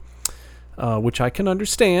time. Which I can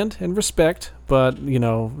understand and respect, but, you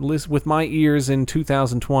know, with my ears in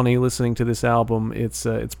 2020 listening to this album, it's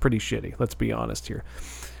pretty shitty, let's be honest here.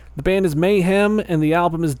 The band is Mayhem, and the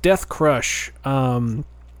album is Death Crush.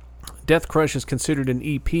 Death Crush is considered an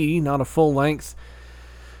EP, not a full length,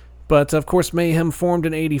 but, of course, Mayhem formed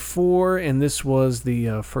in 1984, and this was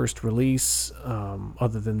the first release,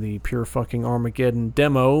 other than the Pure Fucking Armageddon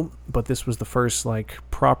demo, but this was the first, like,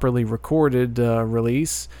 properly recorded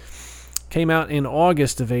release. Came out in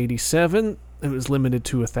August of 1987. It was limited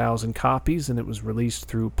to 1,000 copies, and it was released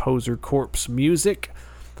through Poser Corpse Music.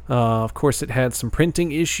 Of course, it had some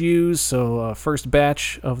printing issues, so first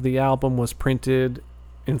batch of the album was printed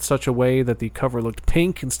in such a way that the cover looked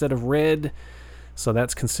pink instead of red. So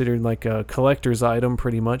that's considered like a collector's item,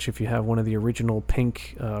 pretty much, if you have one of the original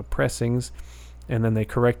pink pressings. And then they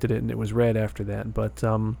corrected it, and it was red after that. But,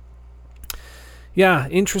 yeah,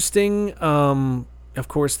 interesting. Of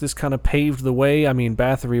course, this kind of paved the way. I mean,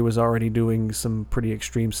 Bathory was already doing some pretty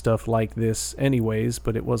extreme stuff like this anyways,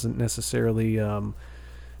 but it wasn't necessarily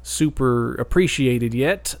super appreciated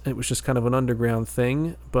yet. It was just kind of an underground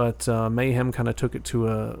thing, but Mayhem kind of took it to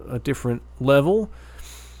a different level.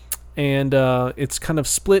 And it's kind of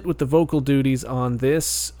split with the vocal duties on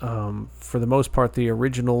this. For the most part, the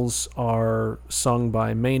originals are sung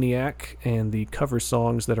by Maniac, and the cover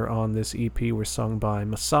songs that are on this EP were sung by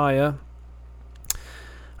Messiah.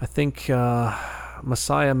 I think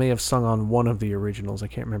Messiah may have sung on one of the originals. I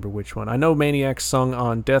can't remember which one. I know Maniac sung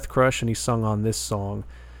on Death Crush, and he sung on this song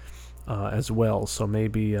as well. So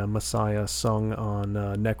maybe Messiah sung on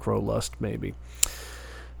Necrolust, maybe.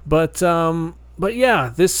 But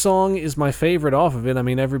yeah, this song is my favorite off of it. I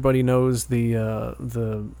mean, everybody knows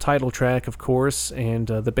the title track, of course, and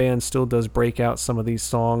the band still does break out some of these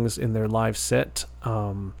songs in their live set.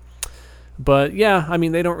 But yeah, I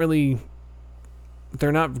mean, they're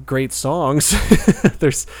not great songs.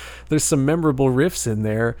 There's some memorable riffs in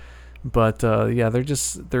there, but yeah,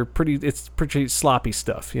 it's pretty sloppy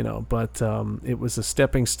stuff, you know. But it was a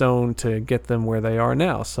stepping stone to get them where they are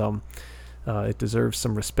now, so it deserves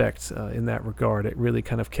some respect in that regard. It really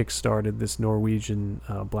kind of kick-started this Norwegian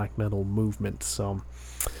black metal movement. So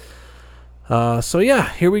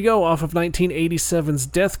yeah, here we go off of 1987's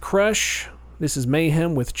Death Crush. This is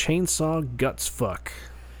Mayhem with Chainsaw Gutsfuck.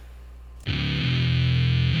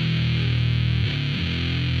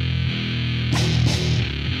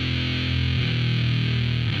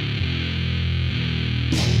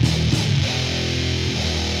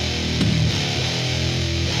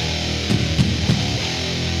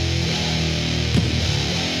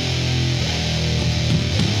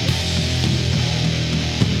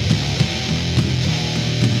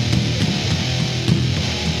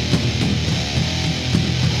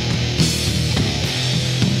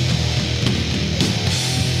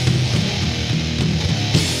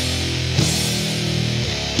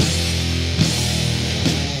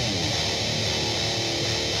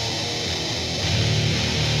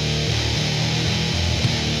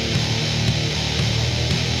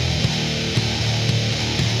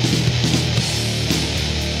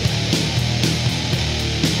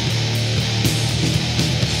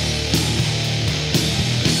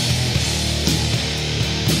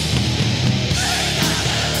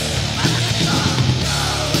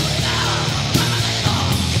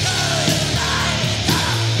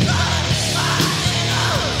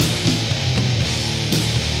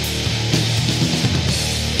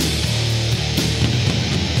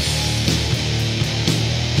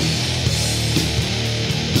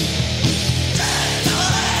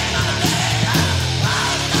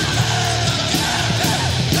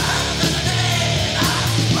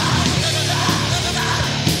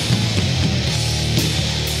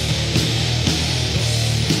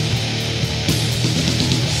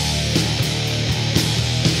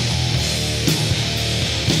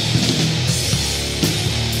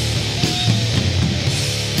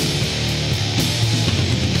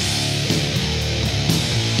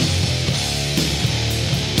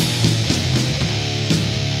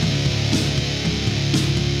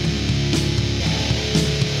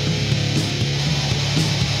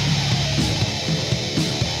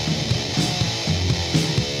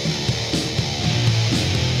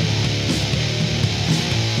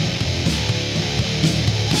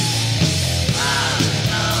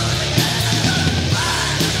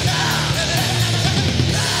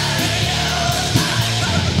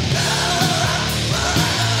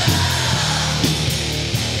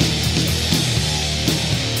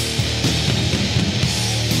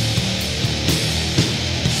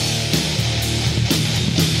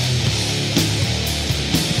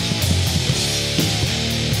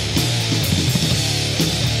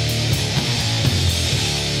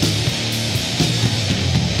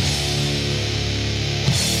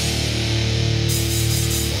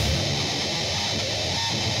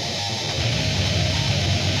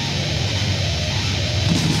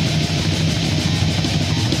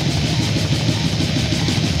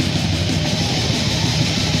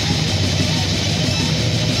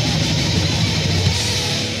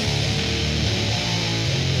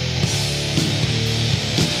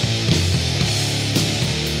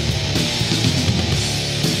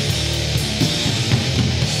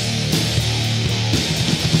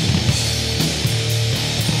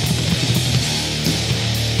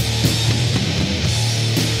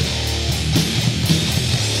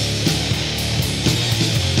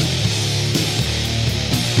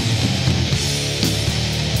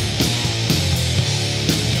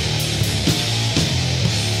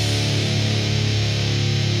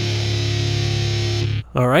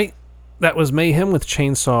 All right. That was Mayhem with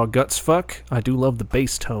Chainsaw Gutsfuck. I do love the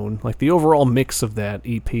bass tone. Like, the overall mix of that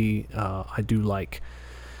EP, I do like.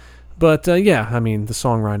 But, yeah, I mean, the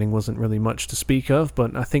songwriting wasn't really much to speak of,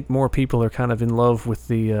 but I think more people are kind of in love with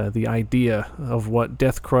the idea of what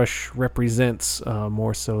Death Crush represents,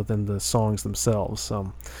 more so than the songs themselves.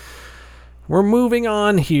 So, we're moving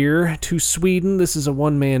on here to Sweden. This is a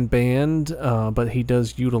one-man band, but he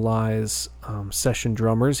does utilize session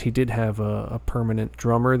drummers. He did have a permanent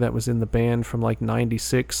drummer that was in the band from like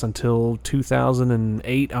 96 until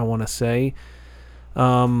 2008, I want to say.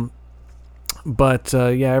 But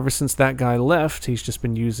yeah, ever since that guy left, he's just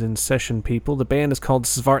been using session people. The band is called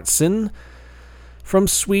Svartsyn from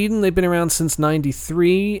Sweden. They've been around since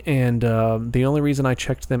 93, and the only reason I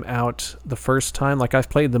checked them out the first time, like I've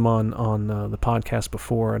played them on the podcast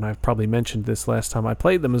before, and I've probably mentioned this last time I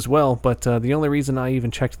played them as well, but the only reason I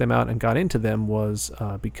even checked them out and got into them was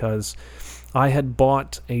because I had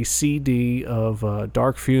bought a CD of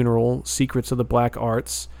Dark Funeral, Secrets of the Black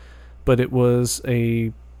Arts, but it was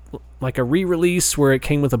like a re-release where it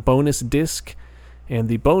came with a bonus disc, and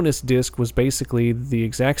the bonus disc was basically the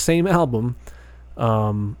exact same album,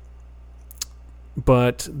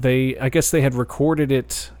 but I guess they had recorded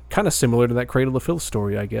it kind of similar to that Cradle of Filth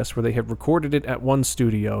story, I guess, where they had recorded it at one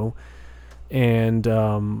studio, and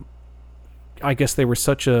I guess they were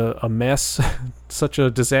such a mess, such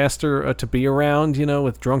a disaster to be around,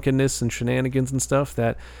 with drunkenness and shenanigans and stuff,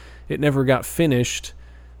 that it never got finished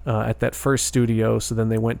at that first studio. So then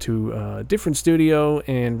they went to a different studio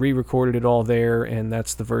and re-recorded it all there, and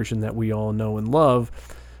that's the version that we all know and love.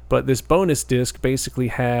 But this bonus disc basically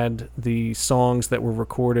had the songs that were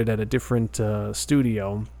recorded at a different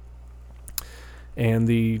studio, and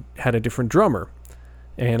they had a different drummer.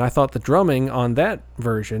 And I thought the drumming on that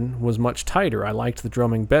version was much tighter. I liked the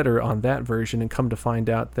drumming better on that version, and come to find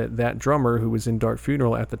out that that drummer who was in Dark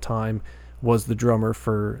Funeral at the time was the drummer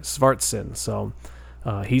for Svartsyn. So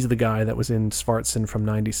he's the guy that was in Svartsyn from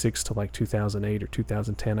 96 to like 2008 or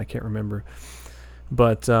 2010, I can't remember.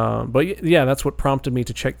 But yeah, that's what prompted me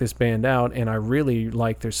to check this band out, and I really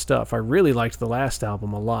like their stuff. I really liked the last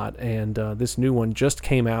album a lot, and this new one just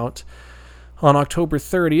came out on October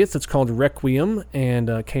 30th. It's called Requiem,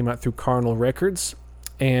 and came out through Carnal Records,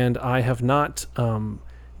 and I have not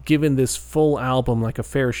given this full album like a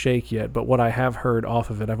fair shake yet, but what I have heard off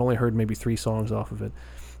of it, I've only heard maybe 3 songs off of it,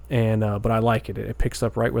 and but I like it. It picks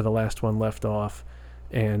up right where the last one left off,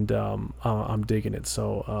 and I'm digging it.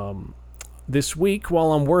 So this week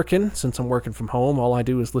while I'm working, since I'm working from home, all I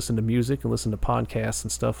do is listen to music and listen to podcasts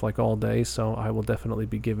and stuff like all day, so I will definitely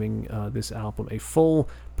be giving this album a full,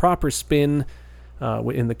 proper spin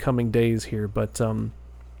in the coming days here. But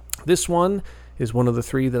this one is one of the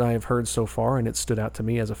 3 that I have heard so far, and it stood out to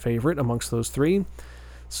me as a favorite amongst those 3.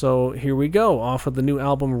 So here we go, off of the new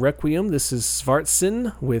album Requiem. This is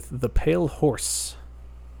Svartsyn with The Pale Horse.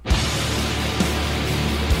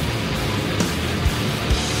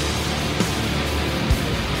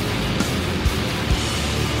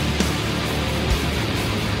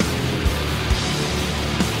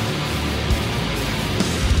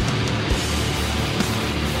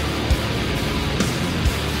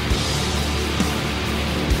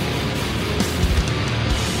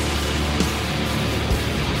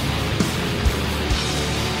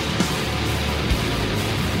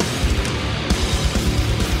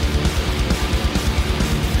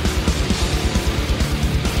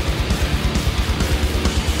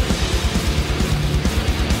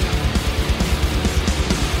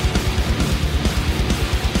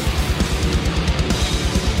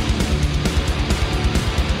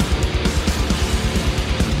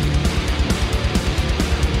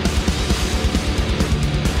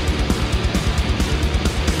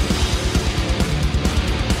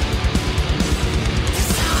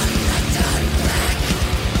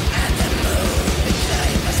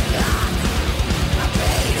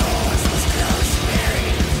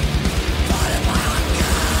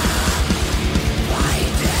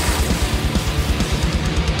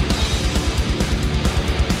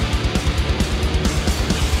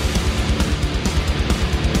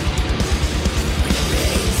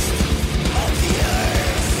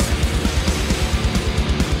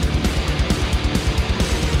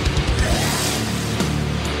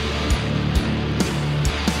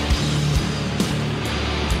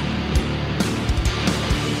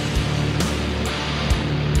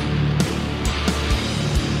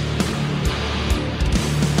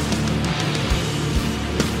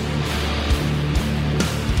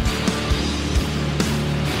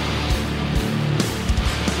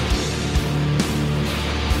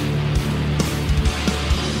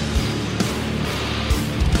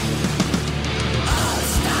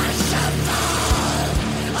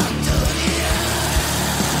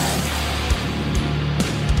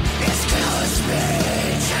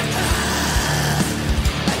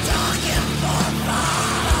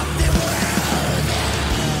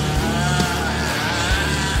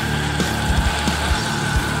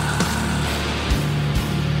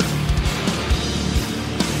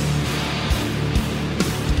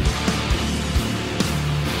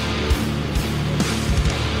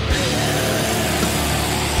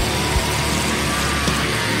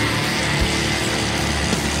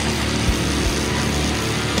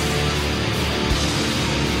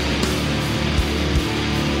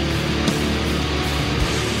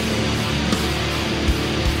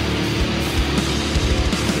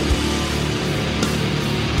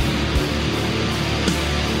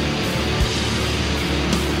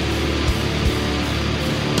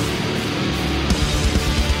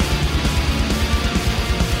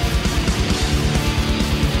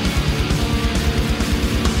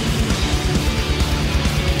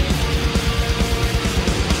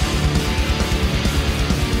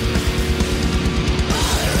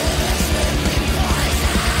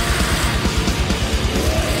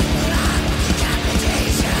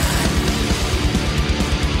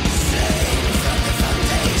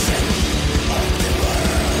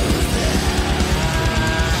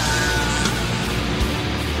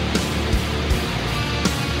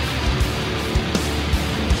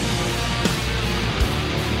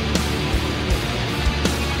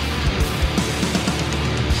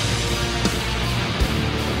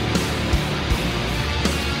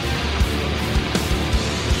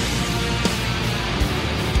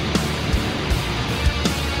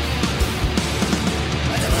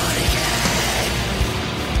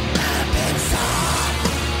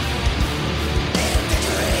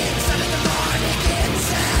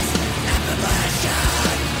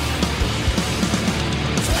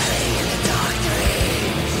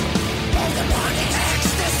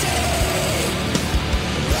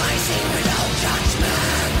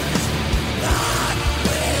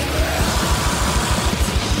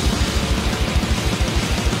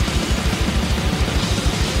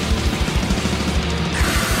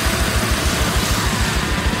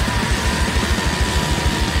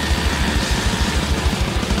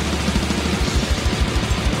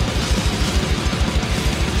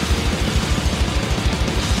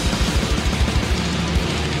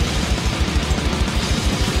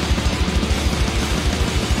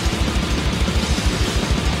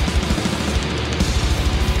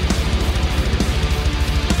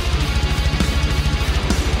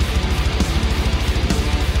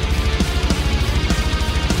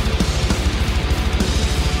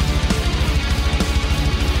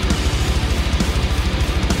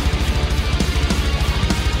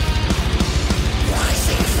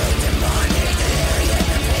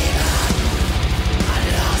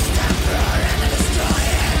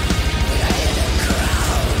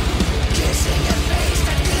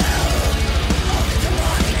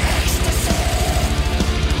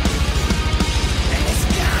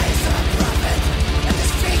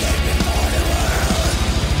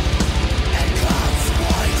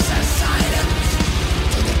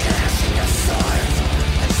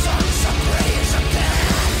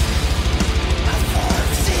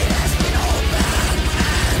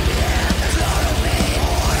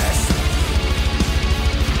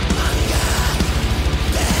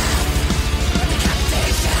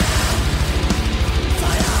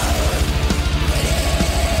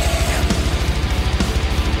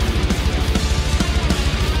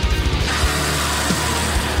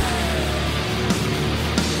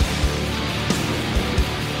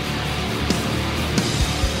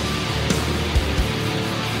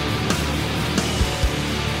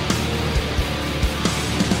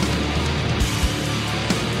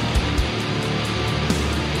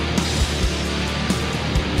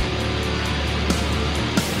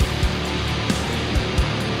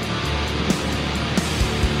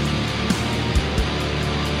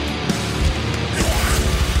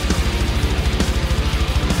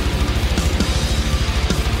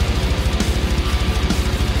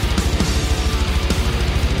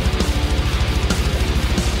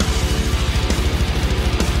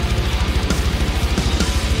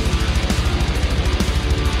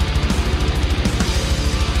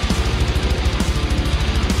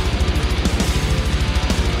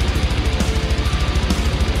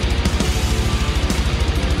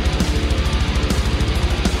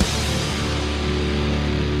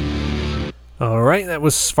 right, that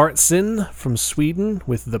was Svartsyn from Sweden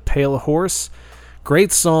with The Pale Horse.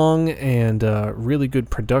 Great song and really good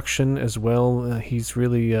production as well. He's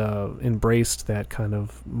really embraced that kind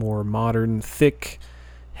of more modern, thick,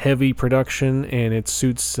 heavy production, and it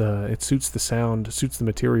suits the sound, suits the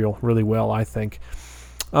material really well, I think.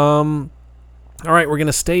 All right, we're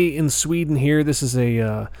gonna stay in Sweden here. This is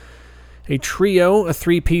a trio, a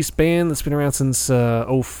three-piece band that's been around since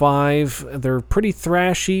 2005. They're pretty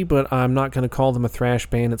thrashy, but I'm not going to call them a thrash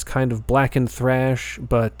band. It's kind of blackened thrash,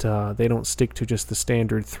 but they don't stick to just the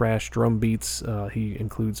standard thrash drum beats. He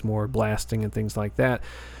includes more blasting and things like that.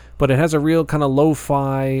 But it has a real kind of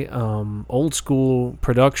lo-fi, old-school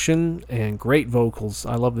production and great vocals.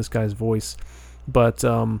 I love this guy's voice. But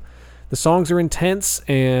the songs are intense,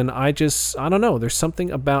 and I don't know. There's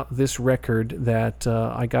something about this record that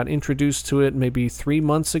I got introduced to it maybe 3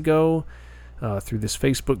 months ago through this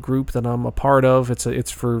Facebook group that I'm a part of.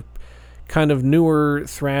 It's for kind of newer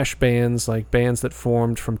thrash bands, like bands that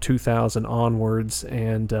formed from 2000 onwards,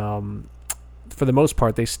 and for the most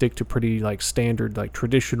part, they stick to pretty like standard, like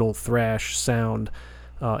traditional thrash sound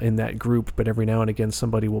in that group. But every now and again,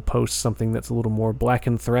 somebody will post something that's a little more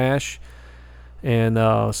blackened thrash. And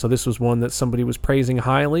so this was one that somebody was praising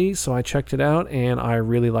highly, so I checked it out, and I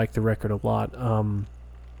really like the record a lot.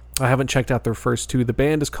 I haven't checked out their first two. The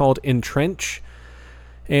band is called Entrench,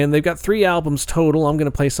 and they've got 3 albums total. I'm going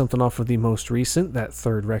to play something off of the most recent, that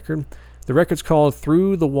third record. The record's called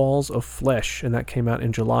Through the Walls of Flesh, and that came out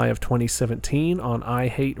in July of 2017 on I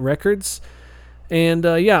Hate Records. And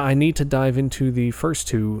I need to dive into the first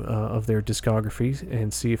two of their discography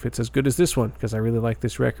and see if it's as good as this one, because I really like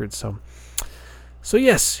this record, So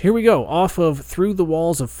yes, here we go. Off of Through the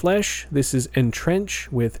Walls of Flesh, this is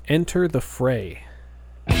Entrench with Enter the Frey.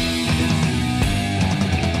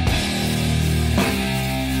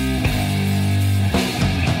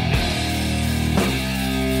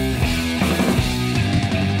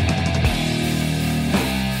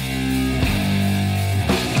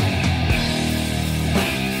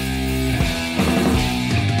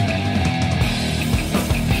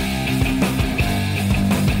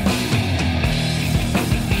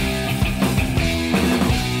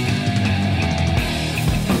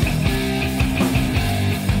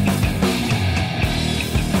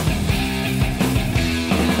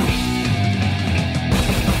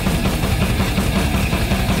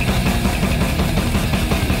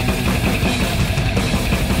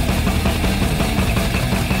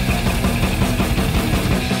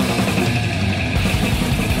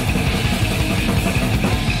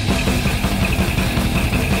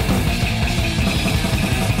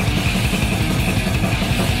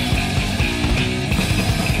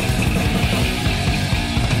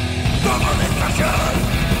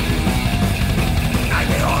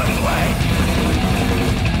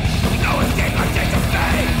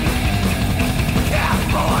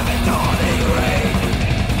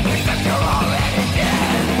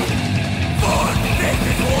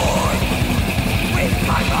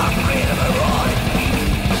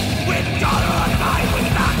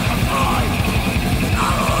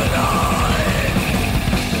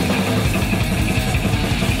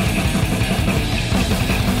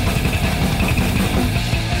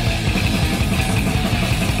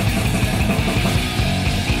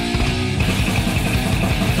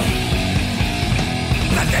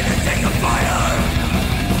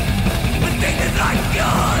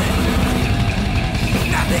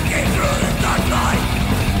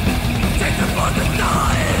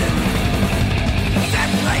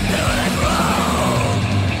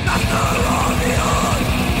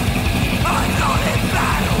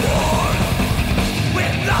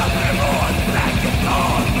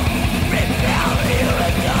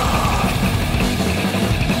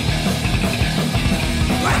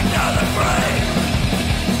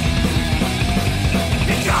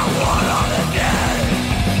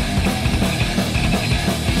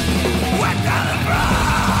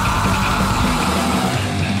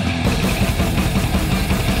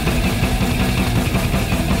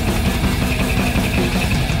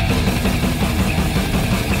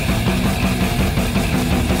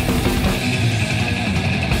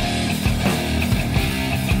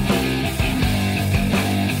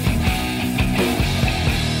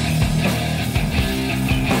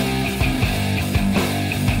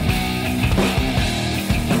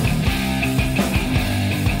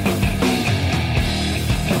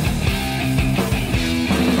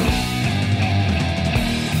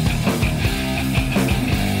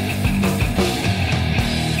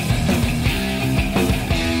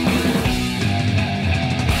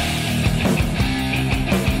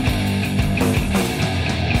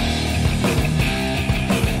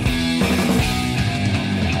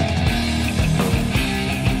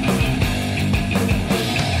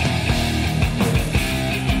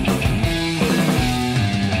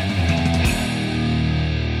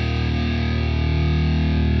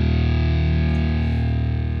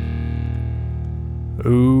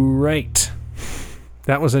 Alright.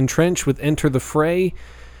 That was Entrench with Enter the Frey.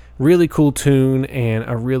 Really cool tune and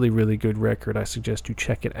a really, really good record. I suggest you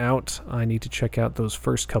check it out. I need to check out those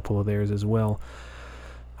first couple of theirs as well.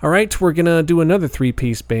 Alright, we're going to do another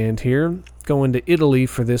three-piece band here. Going to Italy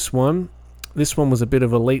for this one. This one was a bit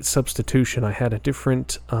of a late substitution. I had a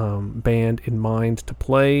different band in mind to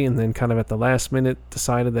play, and then kind of at the last minute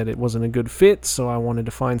decided that it wasn't a good fit, so I wanted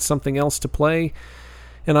to find something else to play.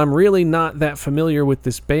 And I'm really not that familiar with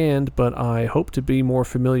this band, but I hope to be more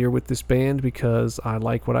familiar with this band because I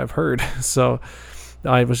like what I've heard. So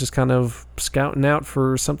I was just kind of scouting out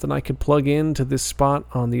for something I could plug into this spot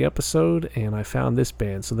on the episode, and I found this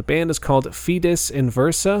band. So the band is called Fides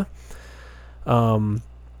Inversa,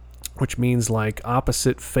 which means like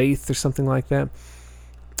opposite faith or something like that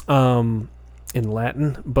in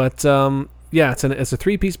Latin. But yeah, it's a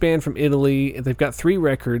three-piece band from Italy. They've got 3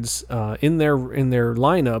 records in their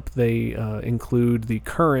lineup. They include the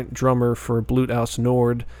current drummer for Blut aus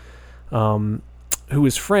Nord, who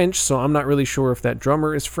is French, so I'm not really sure if that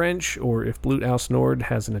drummer is French or if Blut aus Nord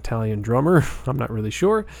has an Italian drummer. I'm not really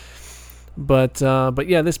sure. But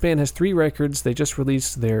yeah, this band has 3 records. They just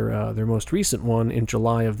released their most recent one in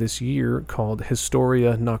July of this year called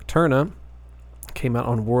Historia Nocturna. Came out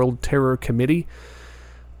on World Terror Committee.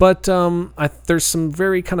 But there's some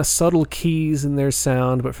very kind of subtle keys in their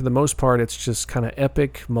sound, but for the most part it's just kind of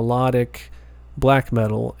epic, melodic black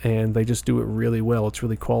metal, and they just do it really well. It's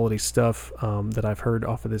really quality stuff that I've heard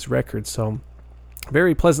off of this record. So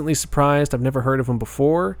very pleasantly surprised. I've never heard of them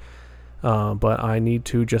before. But I need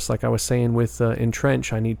to, just like I was saying with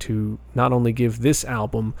Entrench, I need to not only give this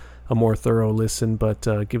album a more thorough listen, but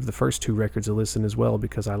give the first 2 records a listen as well,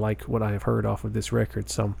 because I like what I have heard off of this record.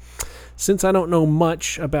 So since I don't know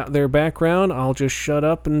much about their background, I'll just shut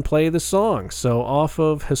up and play the song. So off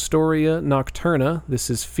of Historia Nocturna, this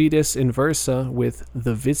is Fides Inversa with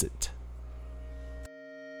The Visit.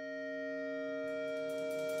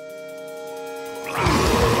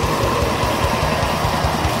 Nocturna,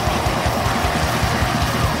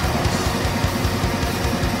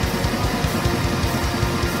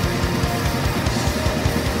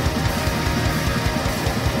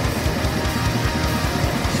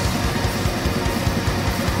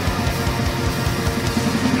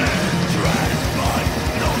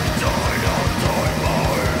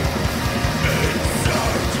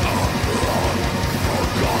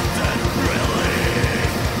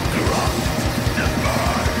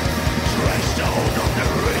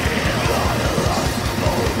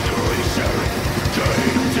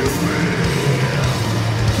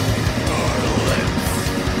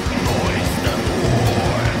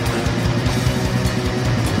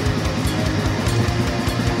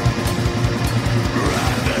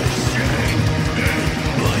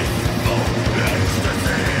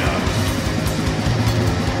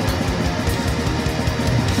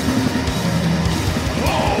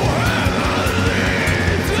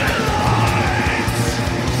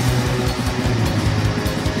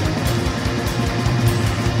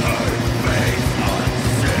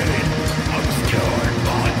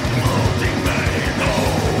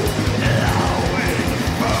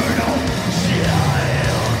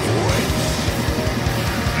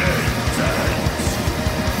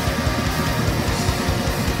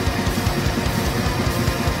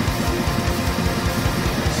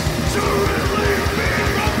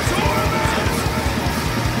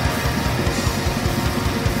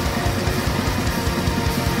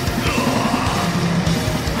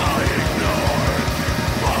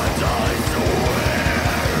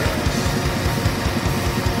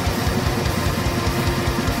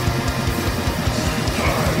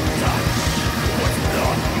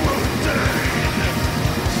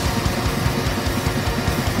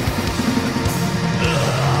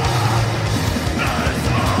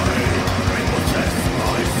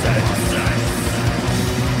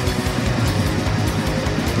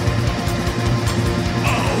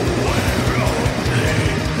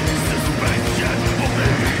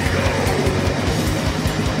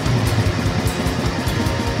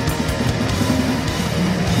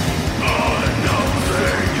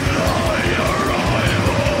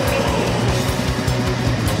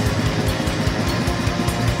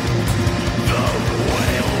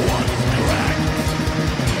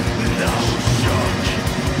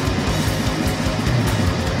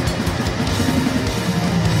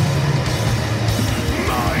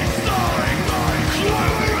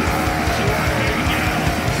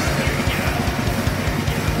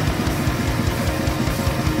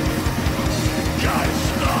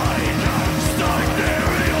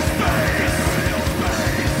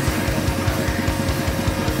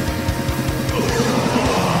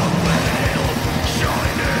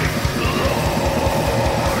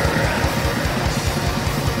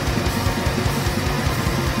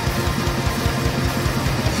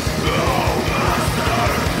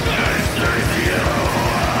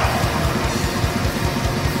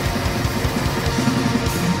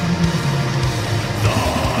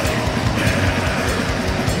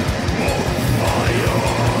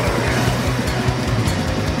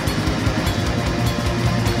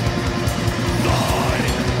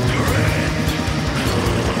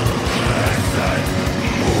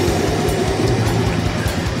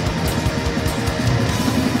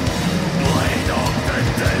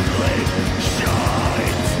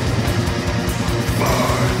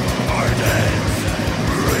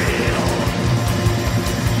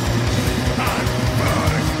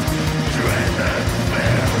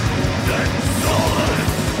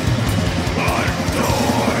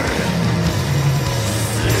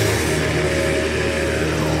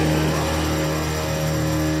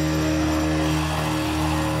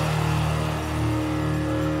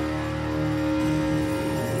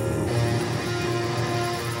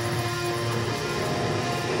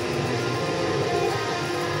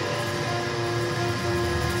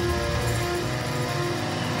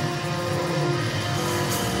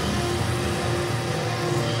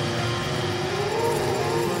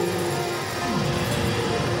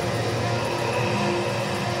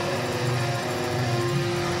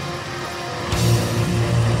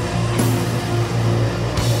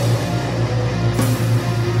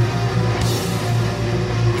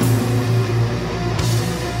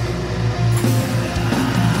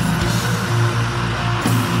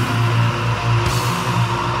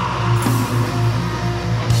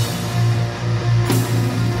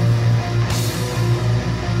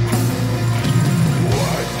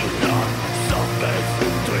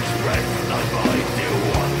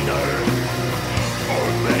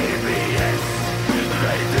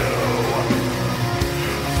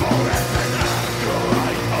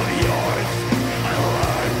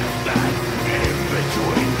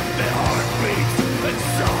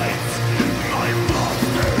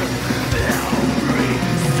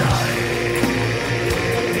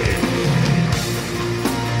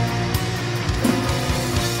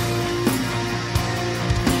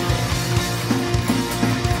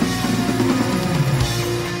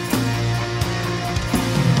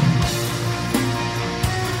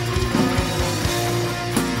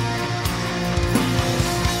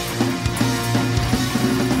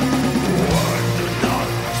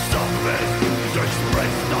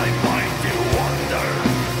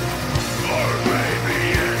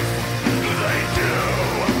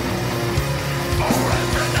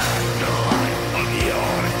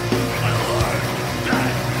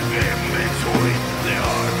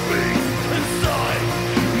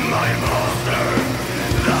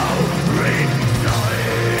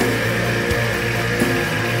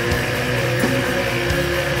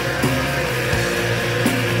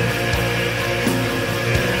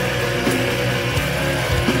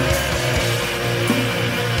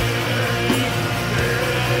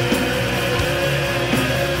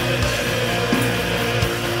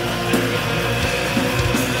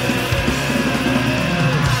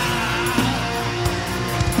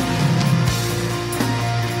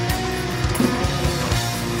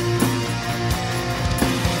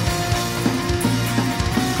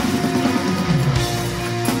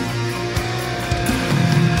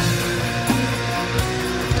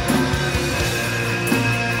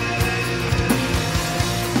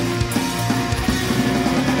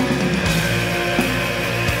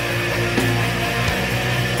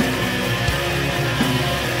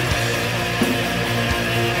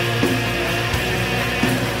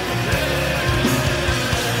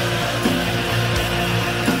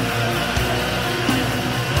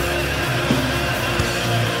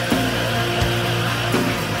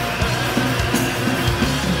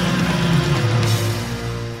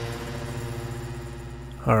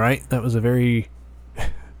 right, that was a very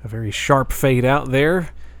sharp fade out there.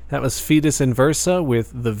 That was Fides Inversa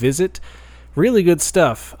with The Visit. Really good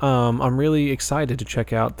stuff. I'm really excited to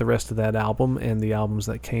check out the rest of that album and the albums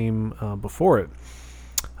that came before it.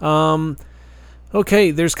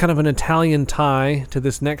 Okay, there's kind of an Italian tie to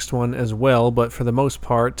this next one as well, but for the most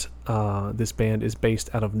part, this band is based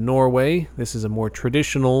out of Norway. This is a more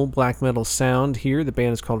traditional black metal sound here. The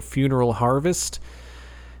band is called Funeral Harvest,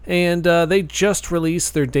 and they just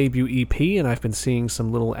released their debut EP, and I've been seeing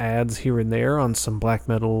some little ads here and there on some black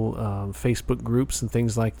metal Facebook groups and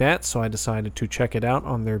things like that, so I decided to check it out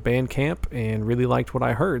on their Bandcamp and really liked what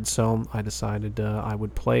I heard, so I decided I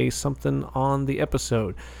would play something on the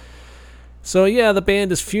episode. So yeah, the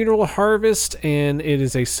band is Funeral Harvest, and it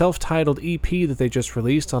is a self-titled EP that they just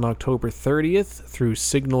released on October 30th through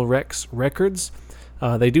Signal Rex Records.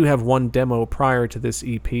 They do have one demo prior to this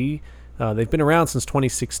EP. They've been around since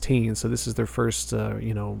 2016, so this is their first,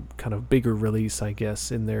 kind of bigger release, I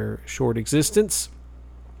guess, in their short existence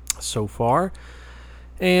so far.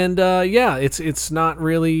 And it's not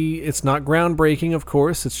groundbreaking, of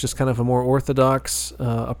course. It's just kind of a more orthodox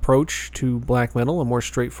approach to black metal, a more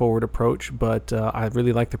straightforward approach. But I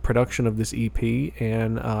really like the production of this EP,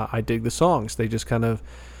 and I dig the songs. They just kind of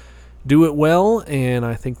do it well, and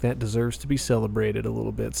I think that deserves to be celebrated a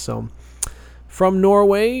little bit. So, from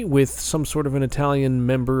Norway, with some sort of an Italian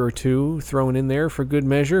member or two thrown in there for good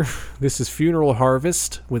measure, this is Funeral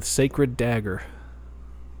Harvest with Sacred Dagger.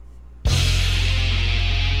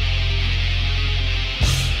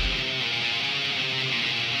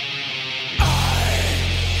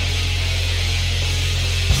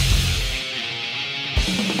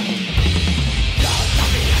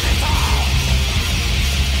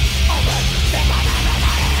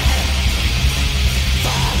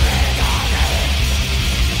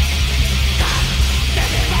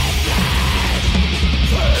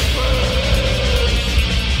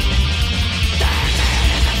 Dagger!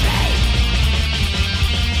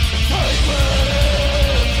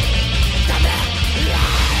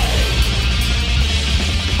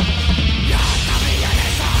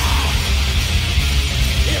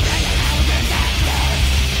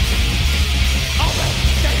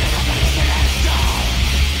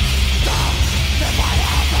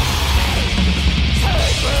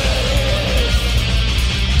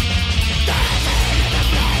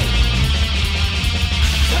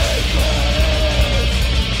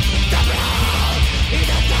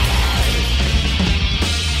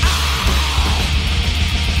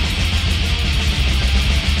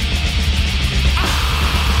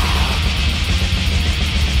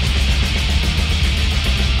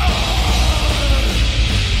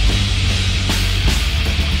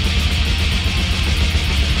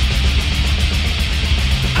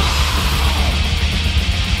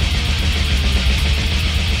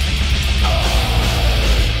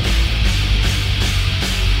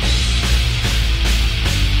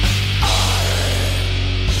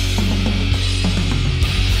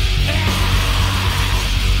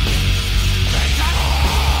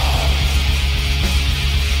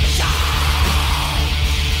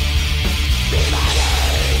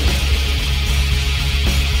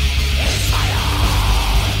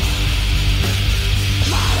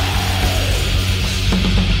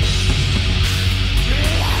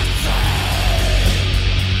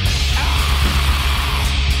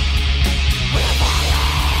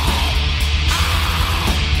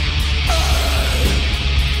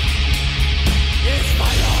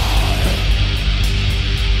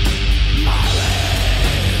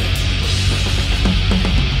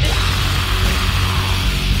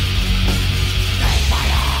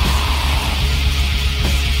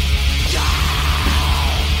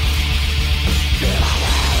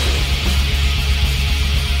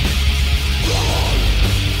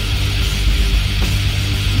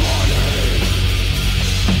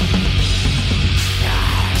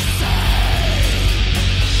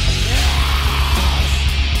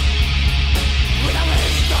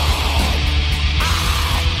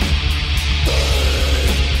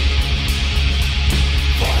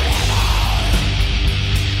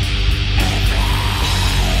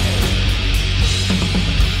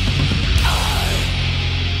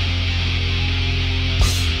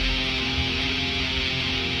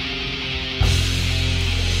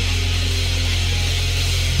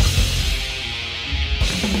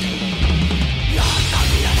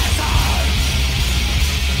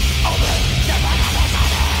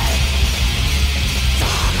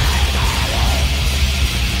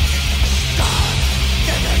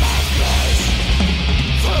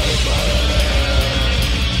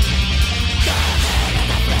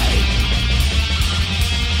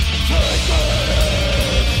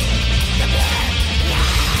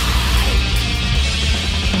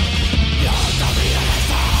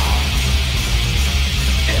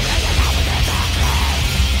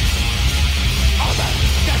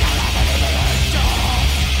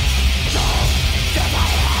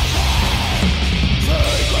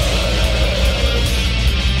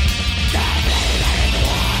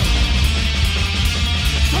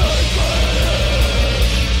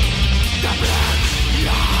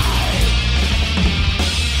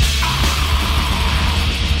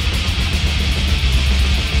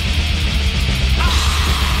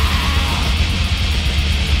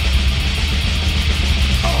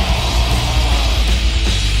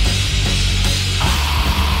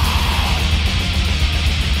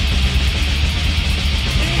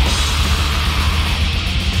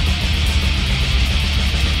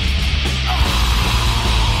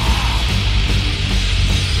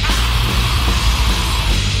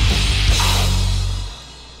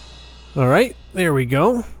 All right, there we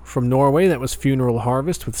go. From Norway, that was Funeral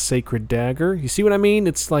Harvest with Sacred Dagger. You see what I mean?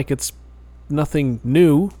 It's like it's nothing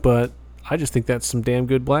new, but I just think that's some damn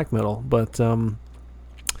good black metal. But we're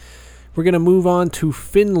going to move on to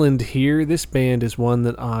Finland here. This band is one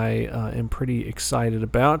that I am pretty excited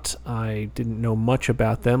about. I didn't know much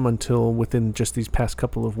about them until within just these past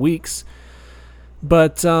couple of weeks.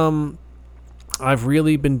 But I've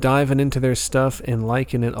really been diving into their stuff and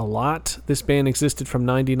liking it a lot. This band existed from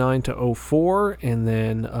 99 to 04 and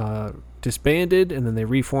then disbanded, and then they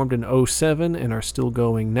reformed in 07 and are still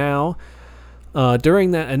going now. During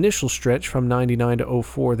that initial stretch from 99 to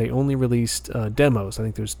 04, they only released demos. I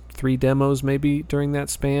think there's 3 demos maybe during that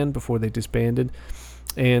span before they disbanded.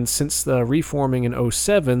 And since the reforming in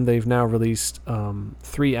 07, they've now released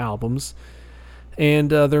 3 albums. And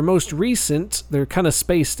their most recent, they're kind of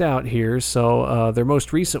spaced out here, so their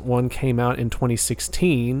most recent one came out in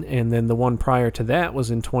 2016, and then the one prior to that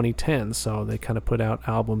was in 2010, so they kind of put out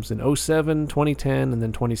albums in 07, 2010, and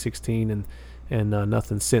then 2016, and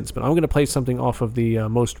nothing since. But I'm going to play something off of the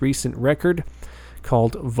most recent record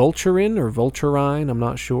called Vulturin, or Vulturine, I'm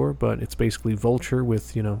not sure, but it's basically Vulture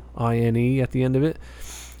with, I-N-E at the end of it.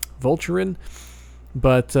 Vulturin.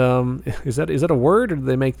 But is that a word, or did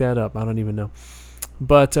they make that up? I don't even know.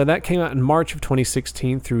 But that came out in March of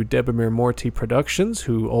 2016 through Debomir Morty Productions,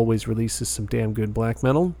 who always releases some damn good black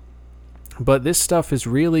metal. But this stuff is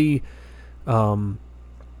really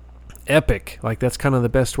epic. Like, that's kind of the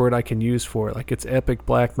best word I can use for it. Like, it's epic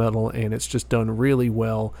black metal, and it's just done really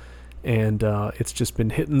well. And it's just been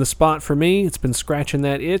hitting the spot for me. It's been scratching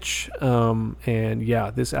that itch. And yeah,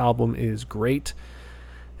 this album is great.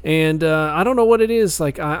 And I don't know what it is.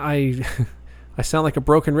 Like, I sound like a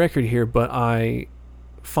broken record here, but I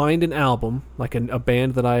find an album, like a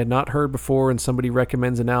band that I had not heard before, and somebody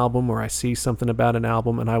recommends an album, or I see something about an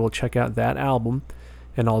album, and I will check out that album,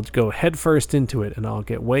 and I'll go headfirst into it, and I'll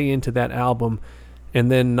get way into that album,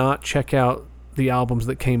 and then not check out the albums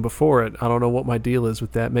that came before it. I don't know what my deal is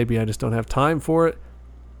with that. Maybe I just don't have time for it.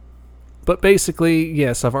 But basically,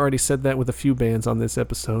 yes, I've already said that with a few bands on this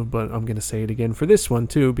episode, but I'm going to say it again for this one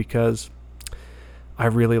too, because I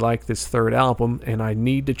really like this third album, and I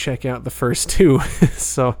need to check out the first 2.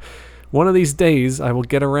 So one of these days, I will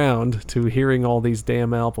get around to hearing all these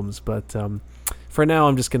damn albums. But for now,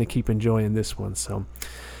 I'm just going to keep enjoying this one. So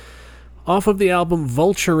off of the album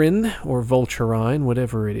Vulturin, or Vulturine,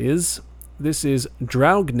 whatever it is, this is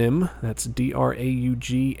Draugnim, that's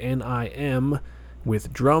Draugnim,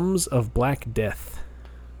 with Drums of Black Death.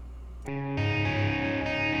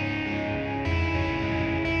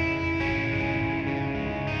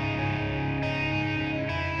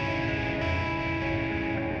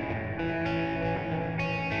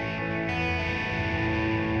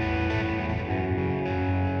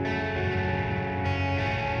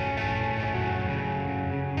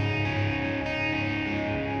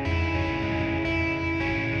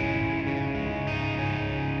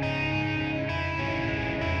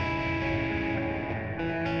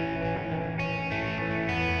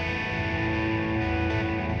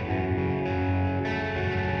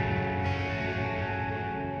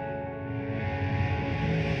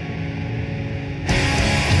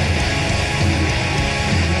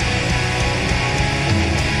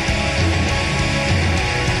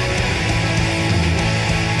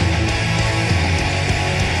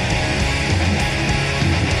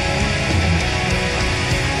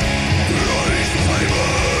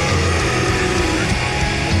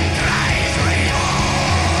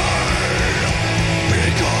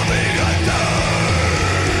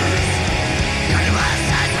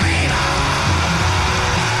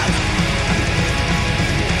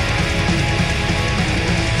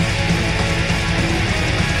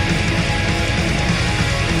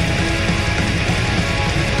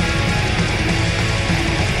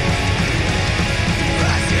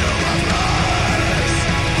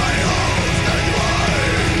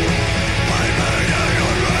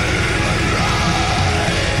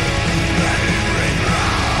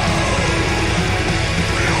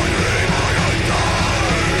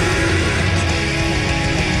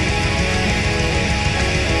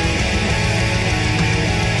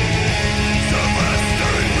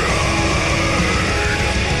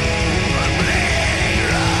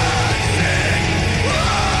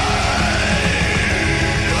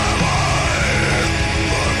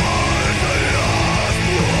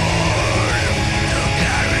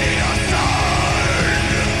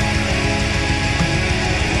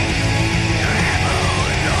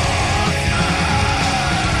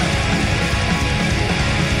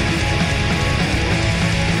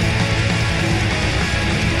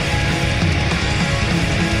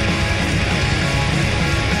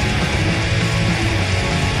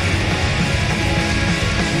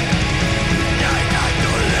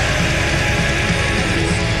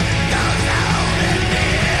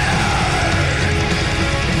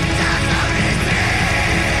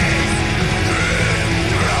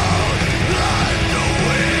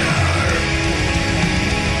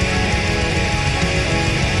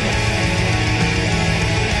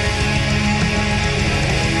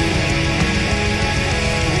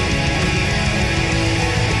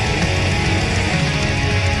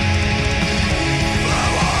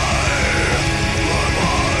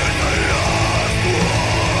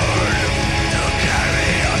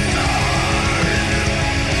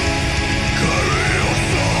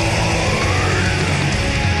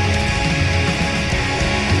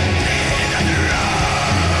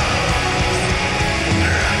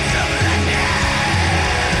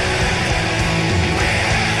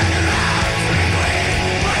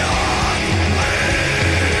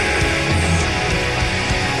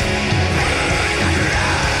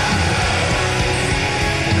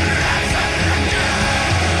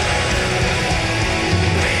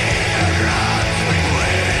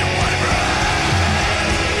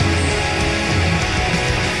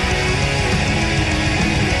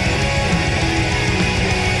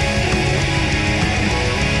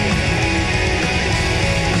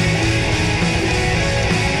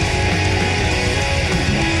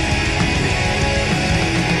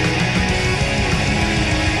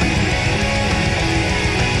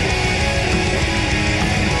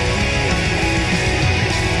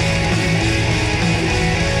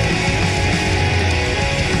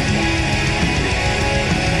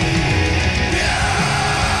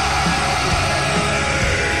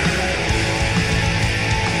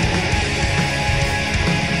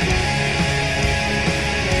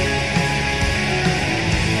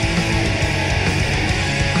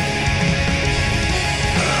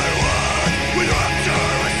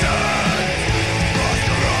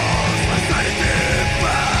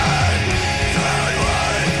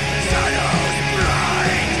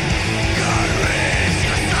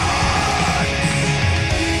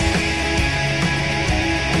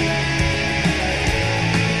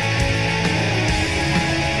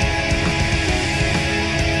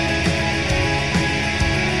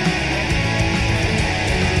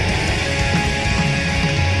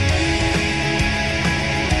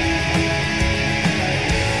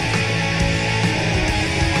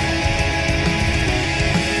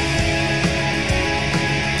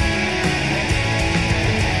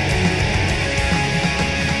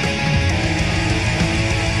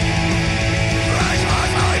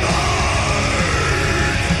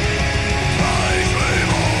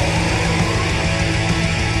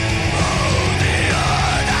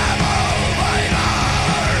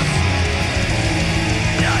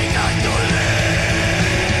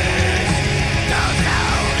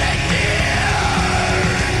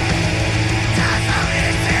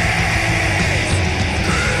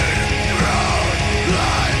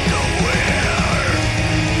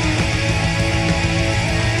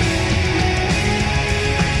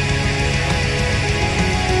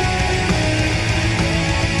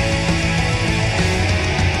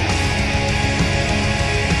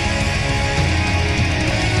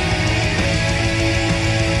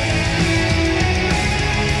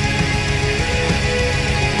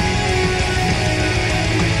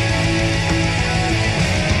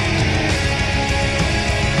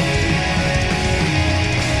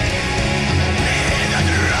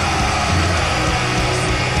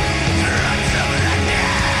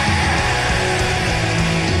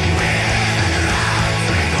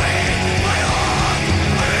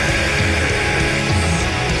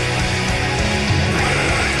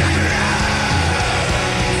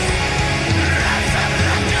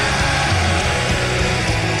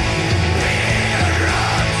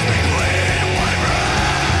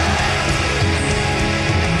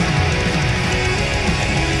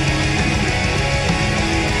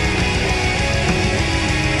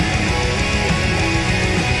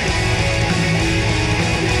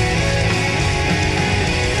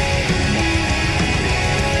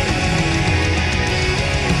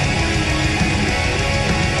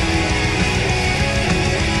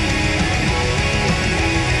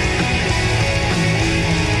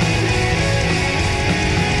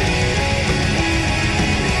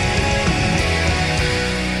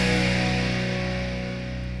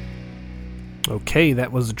 Okay,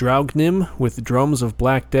 that was Draugnim with Drums of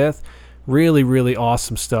Black Death. Really, really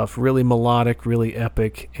awesome stuff. Really melodic, really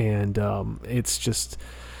epic, and it's just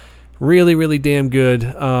really, really damn good.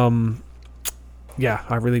 Yeah,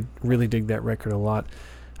 I really, really dig that record a lot.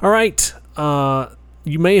 All right,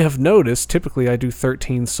 you may have noticed, typically I do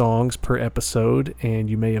 13 songs per episode, and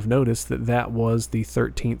you may have noticed that that was the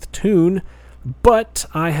 13th tune, but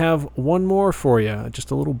I have one more for you,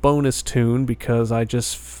 just a little bonus tune, because I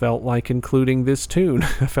just felt like including this tune.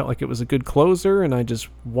 I felt like it was a good closer, and I just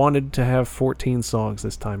wanted to have 14 songs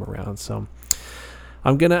this time around, so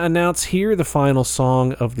I'm going to announce here the final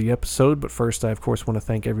song of the episode, but first I, of course, want to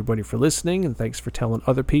thank everybody for listening, and thanks for telling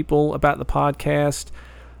other people about the podcast.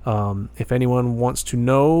 If anyone wants to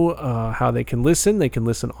know how they can listen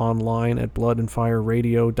online at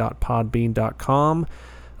bloodandfireradio.podbean.com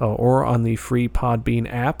or on the free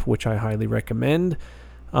Podbean app, which I highly recommend.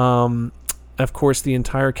 Of course, the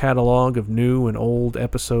entire catalog of new and old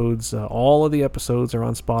episodes, all of the episodes are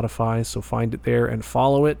on Spotify, so find it there and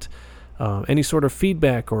follow it. Any sort of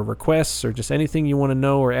feedback or requests or just anything you want to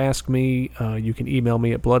know or ask me, you can email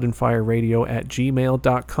me at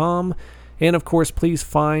bloodandfireradio@gmail.com. And, of course, please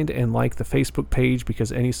find and like the Facebook page,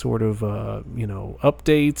 because any sort of,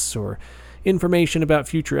 updates or information about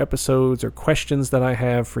future episodes or questions that I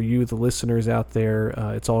have for you, the listeners out there,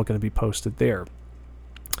 it's all going to be posted there.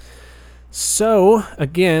 So,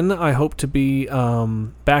 again, I hope to be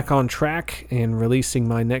back on track and releasing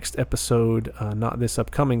my next episode, not this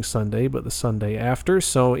upcoming Sunday, but the Sunday after.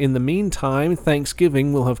 So, in the meantime,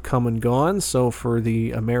 Thanksgiving will have come and gone. So, for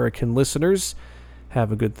the American listeners, have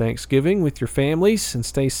a good Thanksgiving with your families and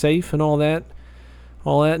stay safe and all that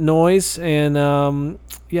noise. And,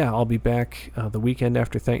 I'll be back the weekend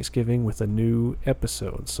after Thanksgiving with a new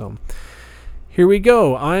episode. So, here we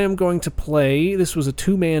go. I am going to play, this was a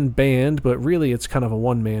two-man band, but really it's kind of a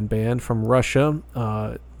one-man band from Russia.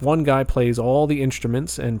 One guy plays all the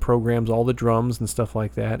instruments and programs all the drums and stuff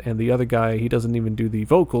like that, and the other guy, he doesn't even do the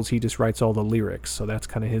vocals, he just writes all the lyrics, so that's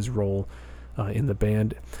kind of his role in the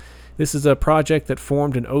band. This is a project that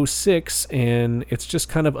formed in 2006, and it's just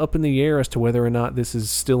kind of up in the air as to whether or not this is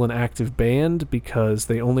still an active band, because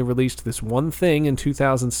they only released this one thing in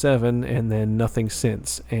 2007 and then nothing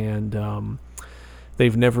since. And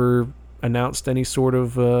they've never announced any sort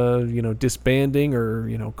of disbanding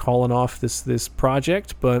or calling off this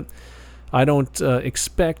project, but I don't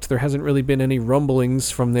expect, there hasn't really been any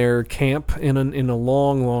rumblings from their camp in a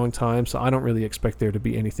long, long time, so I don't really expect there to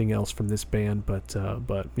be anything else from this band, but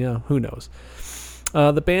who knows.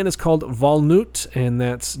 The band is called Walknut, and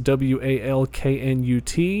that's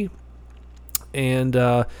Walknut, and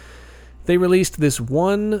they released this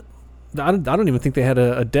one, I don't even think they had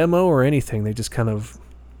a demo or anything, they just kind of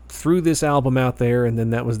threw this album out there, and then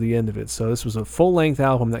that was the end of it. So this was a full-length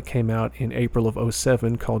album that came out in April of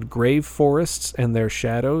 2007 called Grave Forests and Their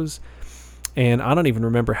Shadows, and I don't even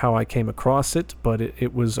remember how I came across it, but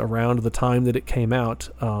it was around the time that it came out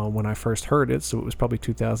when I first heard it, so it was probably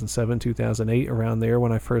 2007, 2008, around there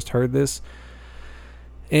when I first heard this.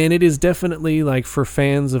 And it is definitely, like, for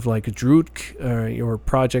fans of, like, Draugnim or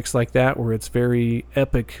projects like that, where it's very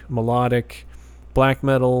epic, melodic, black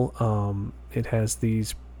metal. It has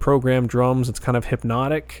these programmed drums. It's kind of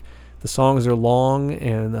hypnotic. The songs are long,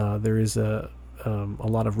 and there is a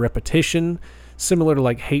lot of repetition, similar to,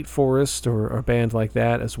 like, Hate Forest or a band like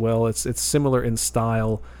that as well. It's similar in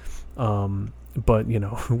style, but,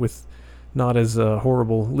 with not as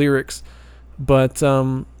horrible lyrics. But,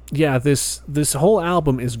 this whole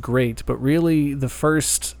album is great, but really the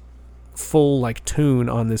first full, like, tune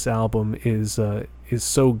on this album is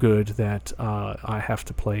so good that I have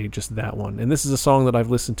to play just that one. And this is a song that I've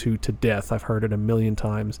listened to death. I've heard it a million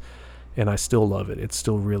times, and I still love it. It's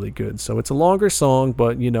still really good. So it's a longer song,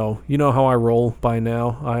 but you know how I roll by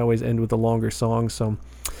now. I always end with a longer song. So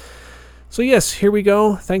yes, here we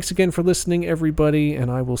go. Thanks again for listening, everybody, and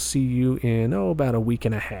I will see you in about a week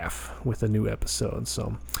and a half with a new episode.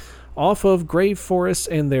 So off of Grave Forests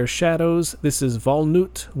and Their Shadows, this is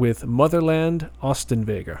Walknut with Motherland,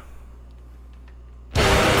 Ostenvegr.